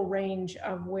middle range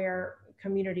of where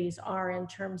communities are in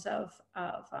terms of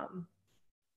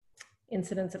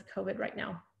incidence of COVID right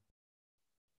now.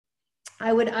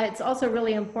 It's also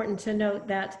really important to note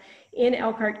that in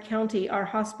Elkhart County, our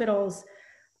hospital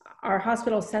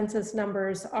census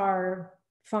numbers are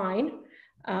fine.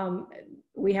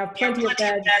 We have plenty of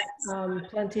beds,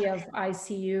 plenty of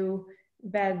ICU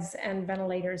beds and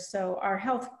ventilators. So our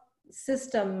health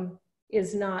system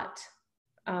is not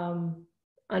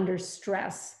under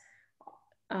stress,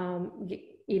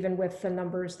 even with the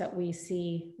numbers that we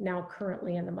see now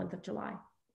currently in the month of July.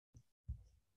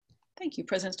 Thank you,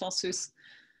 President Stolzfus.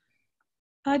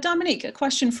 Dominique, a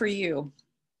question for you.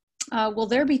 Will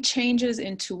there be changes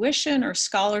in tuition or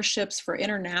scholarships for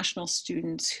international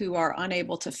students who are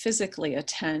unable to physically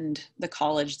attend the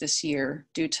college this year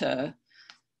due to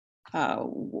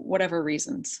whatever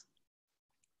reasons?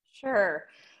 Sure.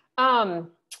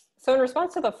 So in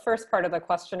response to the first part of the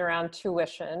question around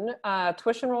tuition,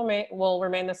 tuition will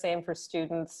remain the same for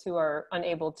students who are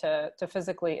unable to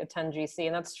physically attend GC,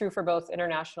 and that's true for both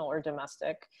international or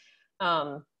domestic.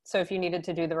 So if you needed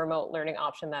to do the remote learning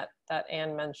option that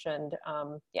Anne mentioned,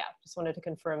 yeah, just wanted to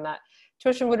confirm that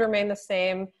tuition would remain the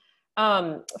same.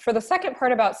 For the second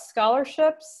part about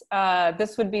scholarships,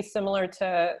 this would be similar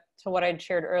to what I'd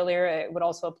shared earlier. It would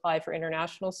also apply for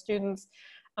international students.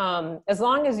 As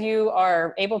long as you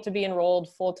are able to be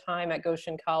enrolled full-time at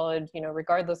Goshen College,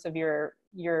 regardless of your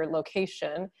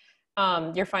location,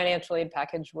 your financial aid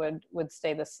package would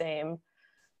stay the same.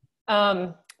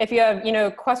 If you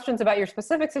have, questions about your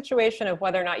specific situation of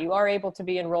whether or not you are able to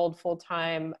be enrolled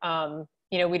full-time,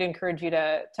 we'd encourage you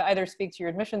to either speak to your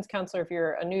admissions counselor if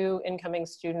you're a new incoming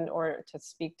student, or to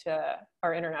speak to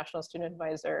our international student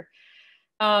advisor.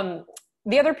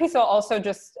 The other piece I'll also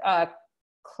just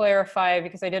clarify,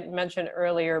 because I didn't mention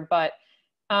earlier, but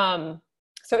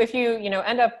so if you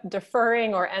end up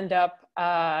deferring or end up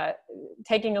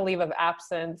taking a leave of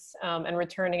absence and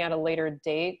returning at a later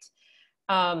date,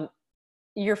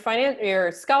 your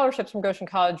scholarships from Goshen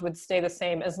College would stay the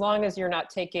same as long as you're not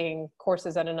taking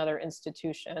courses at another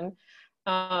institution.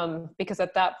 Because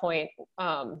at that point,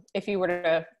 if you were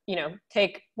to,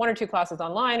 take 1 or 2 classes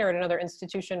online or at another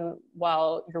institution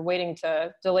while you're waiting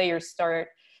to delay your start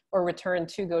or return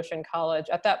to Goshen College,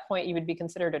 at that point you would be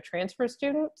considered a transfer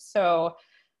student. So,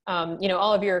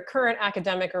 all of your current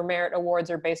academic or merit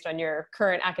awards are based on your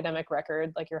current academic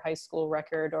record, like your high school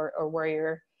record or where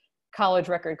your college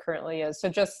record currently is. So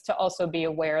just to also be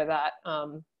aware that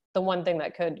the one thing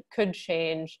that could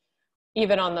change,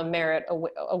 even on the merit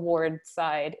award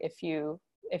side, if you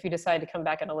decide to come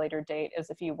back at a later date, is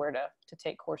if you were to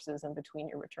take courses in between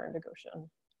your return to Goshen.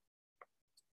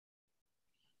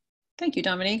 Thank you,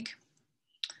 Dominique.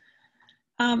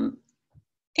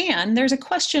 And there's a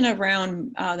question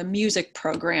around the music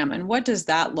program and what does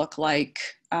that look like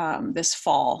this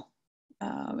fall,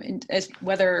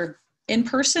 whether in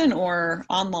person or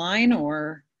online,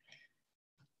 or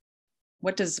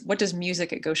what does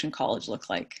music at Goshen College look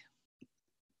like?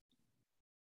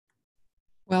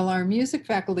 Well, our music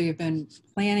faculty have been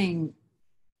planning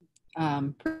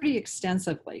pretty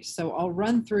extensively. So I'll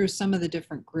run through some of the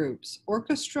different groups.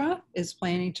 Orchestra is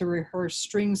planning to rehearse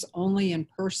strings only in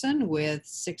person with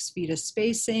 6 feet of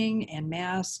spacing and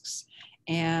masks,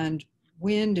 and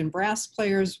wind and brass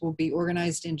players will be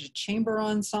organized into chamber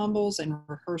ensembles and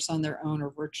rehearse on their own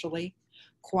or virtually.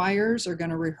 Choirs are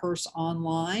going to rehearse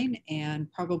online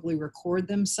and probably record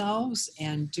themselves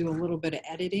and do a little bit of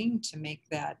editing to make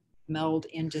that meld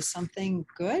into something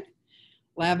good.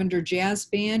 Lavender Jazz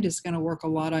Band is going to work a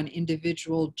lot on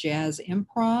individual jazz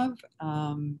improv,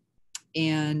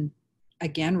 and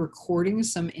again, recording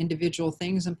some individual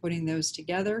things and putting those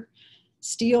together.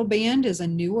 Steel Band is a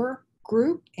newer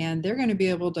group, and they're going to be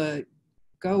able to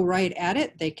go right at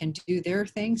it. They can do their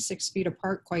thing 6 feet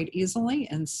apart quite easily,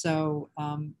 and so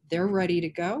they're ready to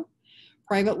go.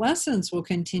 Private lessons will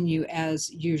continue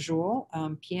as usual.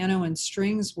 Piano and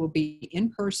strings will be in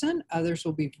person, others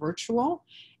will be virtual,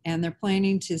 and they're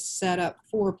planning to set up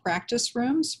 4 practice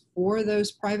rooms for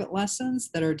those private lessons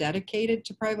that are dedicated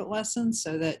to private lessons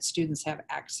so that students have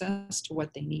access to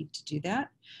what they need to do that.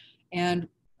 And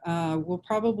we'll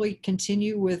probably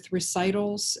continue with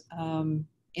recitals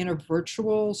in a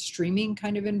virtual streaming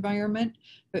kind of environment,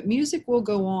 but music will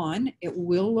go on. It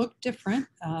will look different,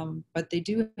 but they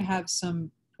do have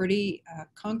some pretty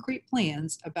concrete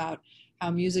plans about how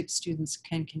music students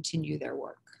can continue their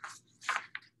work.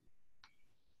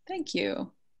 Thank you.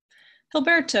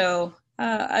 Gilberto,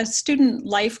 a student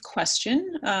life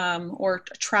question, or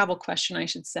a travel question, I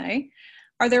should say.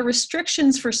 Are there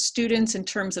restrictions for students in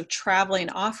terms of traveling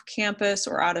off campus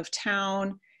or out of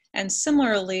town? And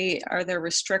similarly, are there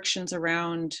restrictions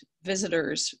around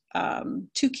visitors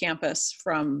to campus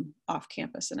from off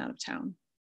campus and out of town?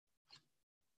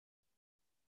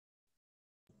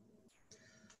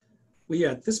 We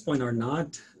at this point are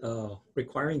not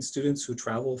requiring students who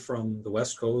travel from the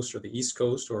West Coast or the East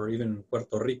Coast or even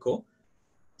Puerto Rico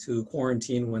to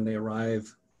quarantine when they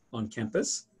arrive on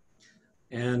campus.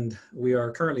 And we are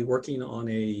currently working on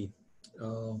a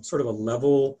sort of a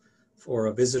level for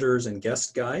a visitors and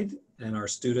guest guide, and our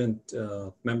student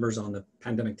members on the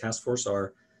pandemic task force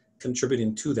are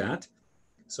contributing to that.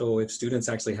 So if students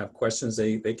actually have questions,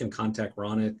 they can contact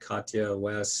Ronit, Katya,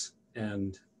 Wes,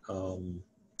 and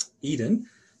Eden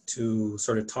to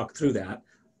sort of talk through that.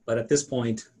 But at this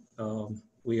point,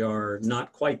 we are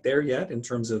not quite there yet in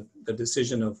terms of the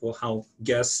decision of how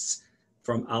guests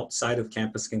from outside of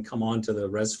campus can come onto the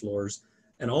res floors.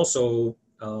 And also,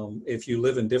 if you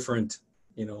live in different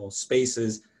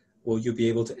spaces, will you be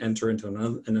able to enter into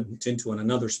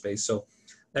another space? So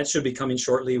that should be coming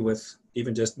shortly, with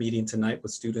even just meeting tonight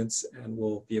with students, and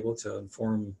we'll be able to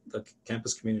inform the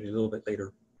campus community a little bit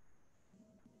later.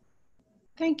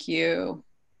 Thank you.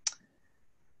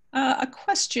 A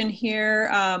question here.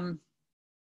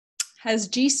 Has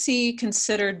GC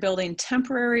considered building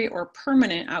temporary or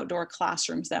permanent outdoor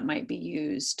classrooms that might be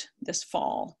used this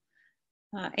fall?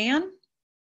 Anne?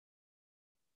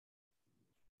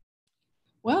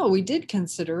 Well, we did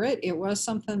consider it. It was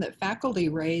something that faculty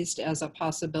raised as a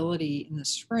possibility in the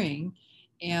spring,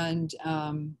 and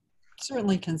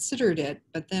certainly considered it,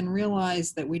 but then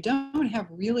realized that we don't have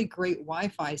really great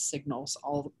Wi-Fi signals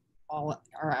all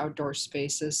our outdoor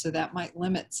spaces, so that might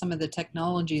limit some of the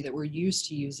technology that we're used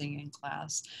to using in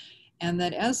class. And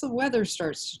that as the weather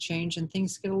starts to change and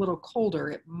things get a little colder,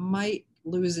 it might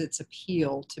lose its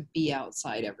appeal to be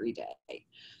outside every day.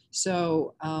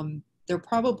 So there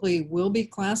probably will be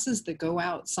classes that go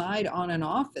outside on and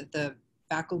off at the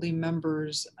faculty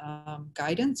members'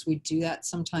 guidance. We do that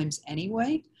sometimes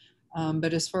anyway.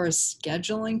 But as far as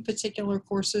scheduling particular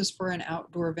courses for an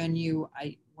outdoor venue,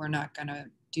 we're not going to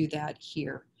do that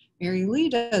here. Mary Lee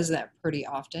does that pretty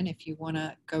often. If you want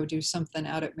to go do something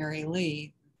out at Mary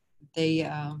Lee, they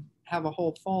have a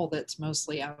whole fall that's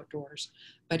mostly outdoors.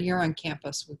 But here on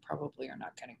campus, we probably are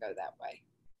not going to go that way.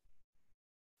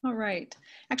 All right.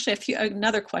 Actually,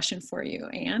 another question for you,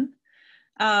 Anne.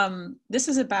 This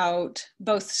is about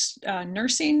both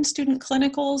nursing student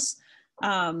clinicals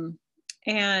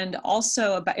and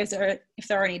also about if there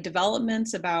are any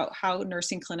developments about how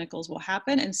nursing clinicals will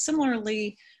happen, and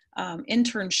similarly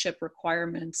internship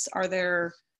requirements. Are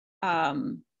there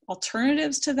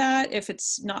alternatives to that if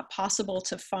it's not possible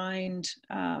to find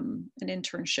an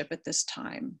internship at this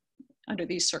time under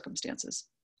these circumstances?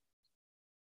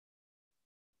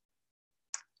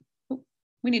 Oh,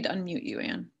 we need to unmute you,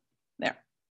 Anne. There.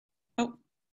 Oh,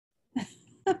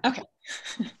 okay.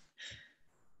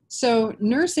 So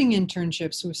nursing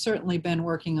internships, we've certainly been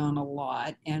working on a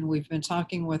lot, and we've been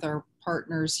talking with our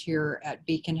partners here at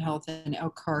Beacon Health and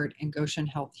Elkhart and Goshen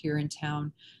Health here in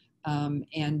town,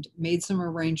 and made some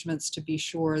arrangements to be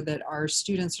sure that our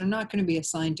students are not going to be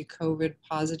assigned to COVID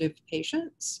positive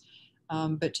patients,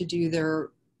 but to do their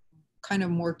kind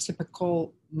of more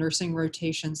typical nursing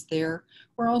rotations there.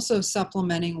 We're also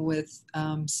supplementing with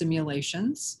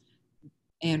simulations.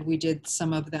 And we did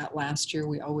some of that last year.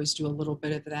 We always do a little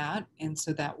bit of that. And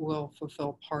so that will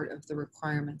fulfill part of the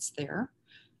requirements there.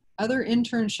 Other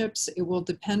internships, it will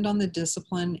depend on the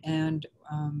discipline and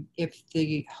if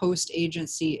the host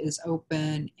agency is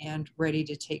open and ready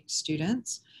to take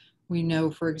students. We know,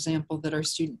 for example, that our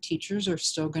student teachers are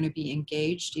still going to be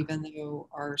engaged, even though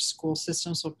our school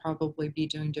systems will probably be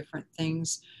doing different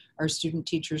things. Our student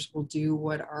teachers will do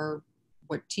what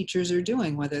teachers are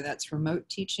doing, whether that's remote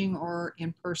teaching or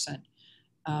in person.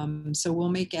 So we'll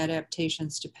make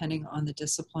adaptations depending on the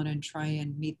discipline and try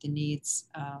and meet the needs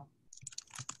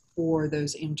for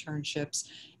those internships.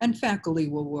 And faculty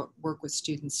will work with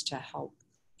students to help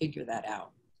figure that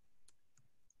out.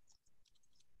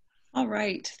 All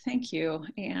right, thank you,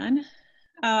 Anne.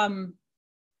 I'm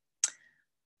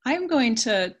going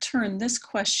to turn this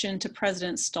question to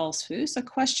President Stolzfus, a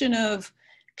question of,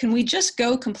 can we just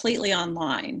go completely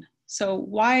online? So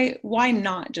why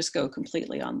not just go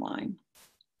completely online?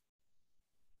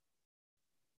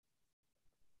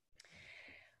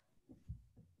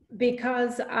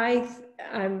 Because I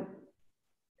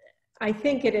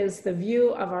think it is the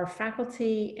view of our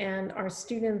faculty and our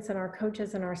students and our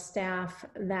coaches and our staff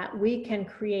that we can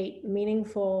create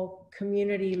meaningful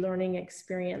community learning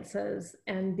experiences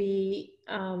and be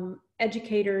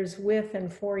educators with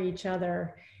and for each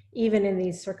other, even in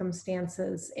these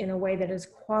circumstances, in a way that is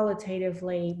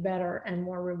qualitatively better and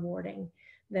more rewarding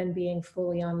than being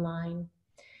fully online.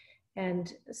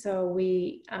 And so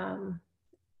we,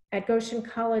 at Goshen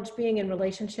College, being in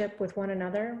relationship with one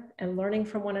another and learning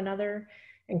from one another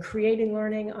and creating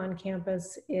learning on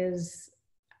campus is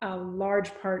a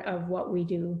large part of what we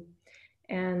do.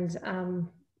 And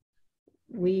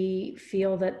we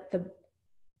feel that the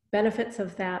benefits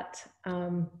of that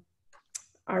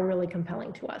are really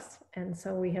compelling to us. And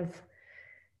so we have,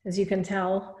 as you can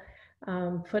tell,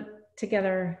 put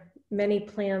together many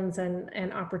plans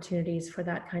and opportunities for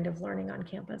that kind of learning on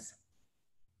campus.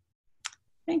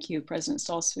 Thank you, President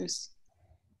Stolzfus.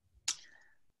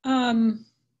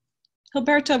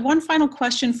 Gilberto, one final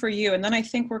question for you, and then I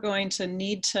think we're going to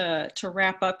need to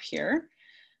wrap up here.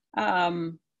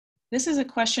 This is a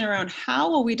question around how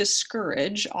will we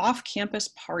discourage off-campus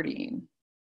partying?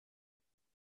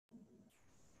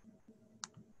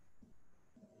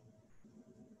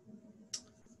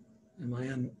 Am I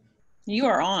on? You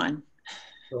are on.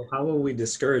 So how will we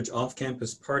discourage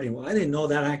off-campus partying? Well, I didn't know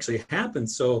that actually happened.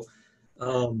 So,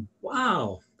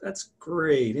 wow, that's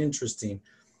great, interesting.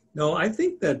 No, I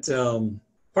think that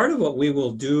part of what we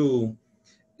will do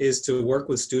is to work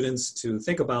with students to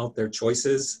think about their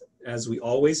choices, as we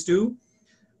always do.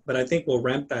 But I think we'll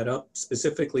ramp that up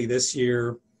specifically this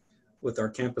year with our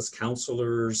campus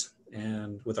counselors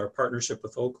and with our partnership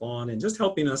with Oak Lawn, and just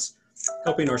helping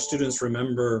our students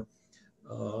remember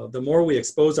the more we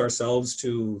expose ourselves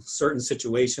to certain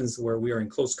situations where we are in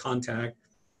close contact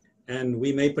and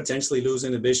we may potentially lose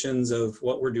inhibitions of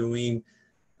what we're doing,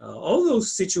 all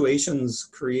those situations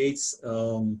creates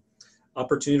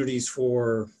opportunities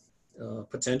for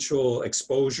potential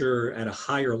exposure at a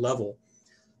higher level.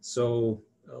 So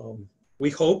we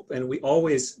hope, and we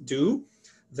always do,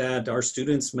 that our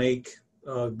students make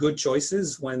good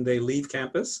choices when they leave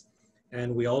campus.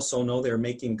 And we also know they're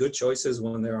making good choices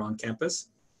when they're on campus.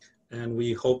 And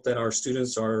we hope that our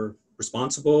students are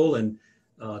responsible and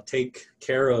take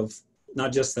care of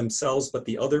not just themselves, but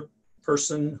the other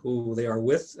person who they are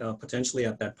with, potentially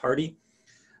at that party.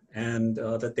 and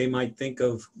that they might think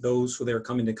of those who they're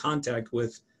coming into contact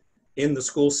with in the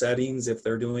school settings, if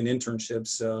they're doing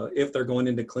internships, if they're going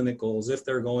into clinicals, if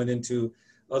they're going into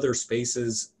other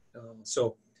spaces.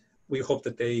 So we hope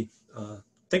that they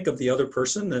think of the other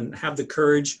person and have the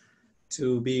courage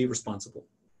to be responsible.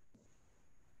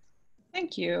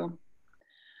 Thank you.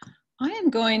 I am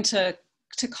going to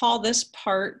call this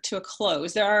part to a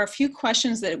close. There are a few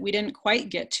questions that we didn't quite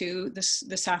get to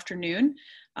this afternoon.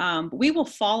 We will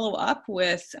follow up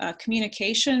with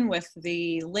communication with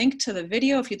the link to the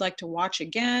video if you'd like to watch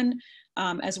again,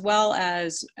 as well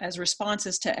as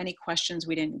responses to any questions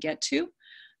we didn't get to.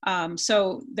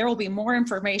 So there will be more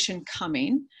information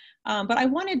coming. But I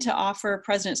wanted to offer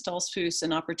President Stoltzfus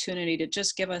an opportunity to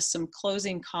just give us some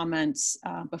closing comments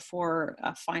before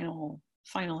final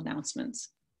announcements.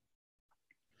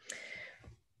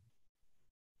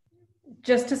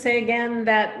 Just to say again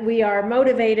that we are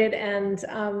motivated and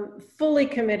fully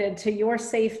committed to your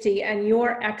safety and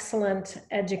your excellent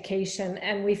education.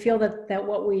 And we feel that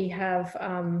what we have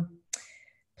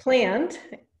planned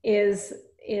is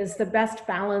the best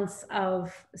balance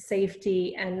of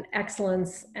safety and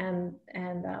excellence and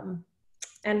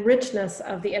richness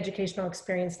of the educational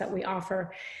experience that we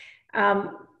offer.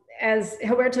 As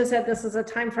Gilberto said, this is a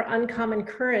time for uncommon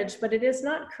courage, but it is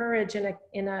not courage in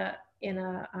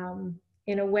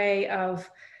a way of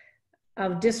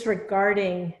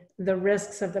disregarding the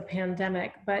risks of the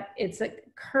pandemic, but it's a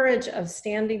courage of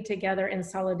standing together in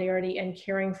solidarity and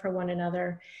caring for one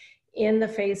another in the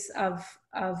face of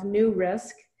new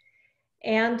risk,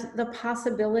 and the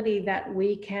possibility that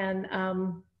we can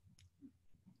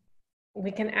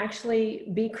actually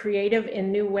be creative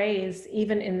in new ways,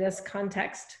 even in this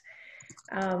context.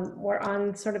 We're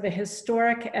on sort of a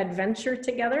historic adventure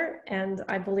together, and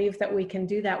I believe that we can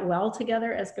do that well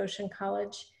together as Goshen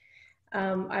College.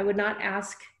 I would not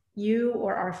ask you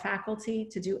or our faculty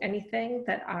to do anything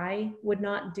that I would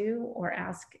not do or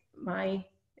ask my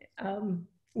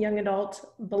young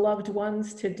adult beloved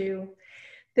ones to do.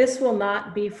 This will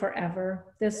not be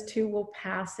forever. This too will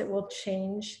pass, it will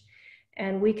change,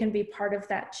 and we can be part of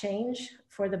that change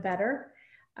for the better.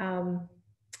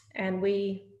 And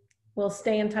we will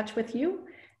stay in touch with you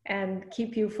and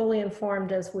keep you fully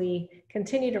informed as we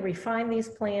continue to refine these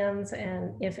plans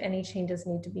and if any changes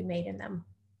need to be made in them.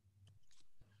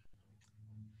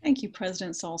 Thank you,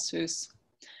 President Stoltzfus.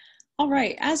 All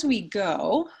right, as we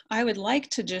go, I would like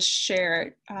to just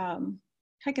share, can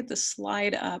I get the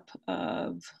slide up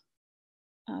of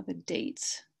the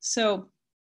dates? So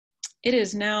it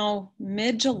is now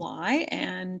mid-July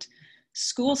and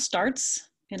school starts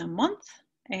in a month,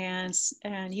 and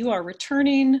you are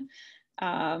returning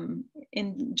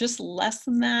in just less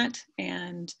than that,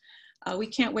 and we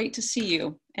can't wait to see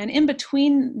you. And in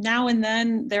between now and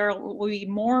then, there will be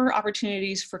more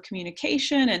opportunities for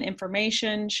communication and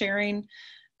information sharing.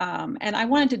 And I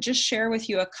wanted to just share with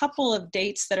you a couple of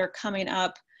dates that are coming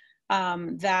up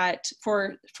that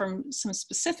from some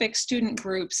specific student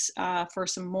groups for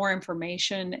some more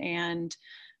information and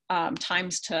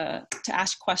times to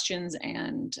ask questions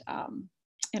and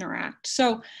interact.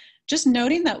 So just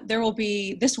noting that there will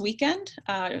be this weekend,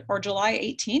 or July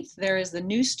 18th, there is the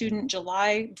New Student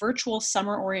July virtual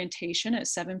summer orientation at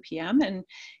 7 p.m. And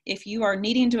if you are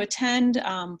needing to attend,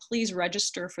 please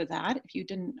register for that if you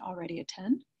didn't already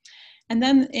attend. And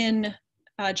then in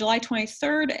July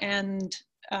 23rd, and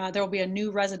there will be a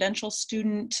new residential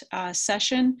student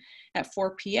session at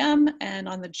 4 p.m. and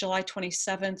on the July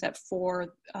 27th at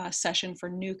 4 session for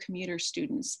new commuter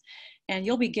students. And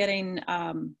you'll be getting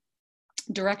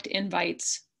direct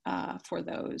invites for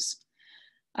those.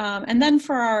 And then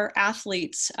for our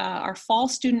athletes, our fall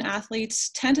student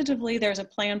athletes, tentatively there's a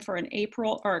plan for an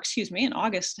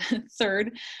August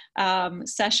 3rd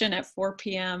session at 4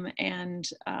 p.m. and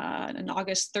an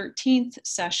August 13th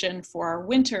session for our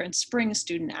winter and spring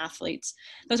student athletes.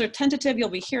 Those are tentative. You'll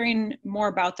be hearing more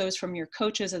about those from your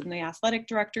coaches and the athletic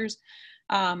directors.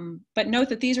 But note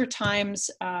that these are times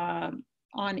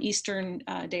on Eastern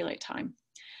Daylight Time.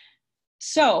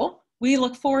 So we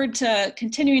look forward to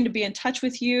continuing to be in touch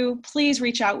with you. Please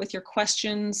reach out with your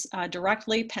questions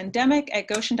directly.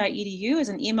 pandemic@goshen.edu is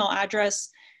an email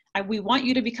address we want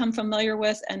you to become familiar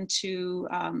with and to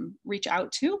reach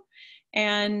out to.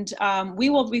 And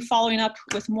we will be following up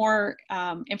with more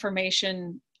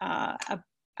information out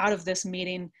of this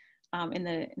meeting in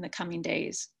the coming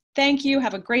days. Thank you.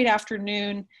 Have a great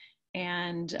afternoon,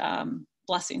 and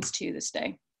blessings to you this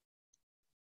day.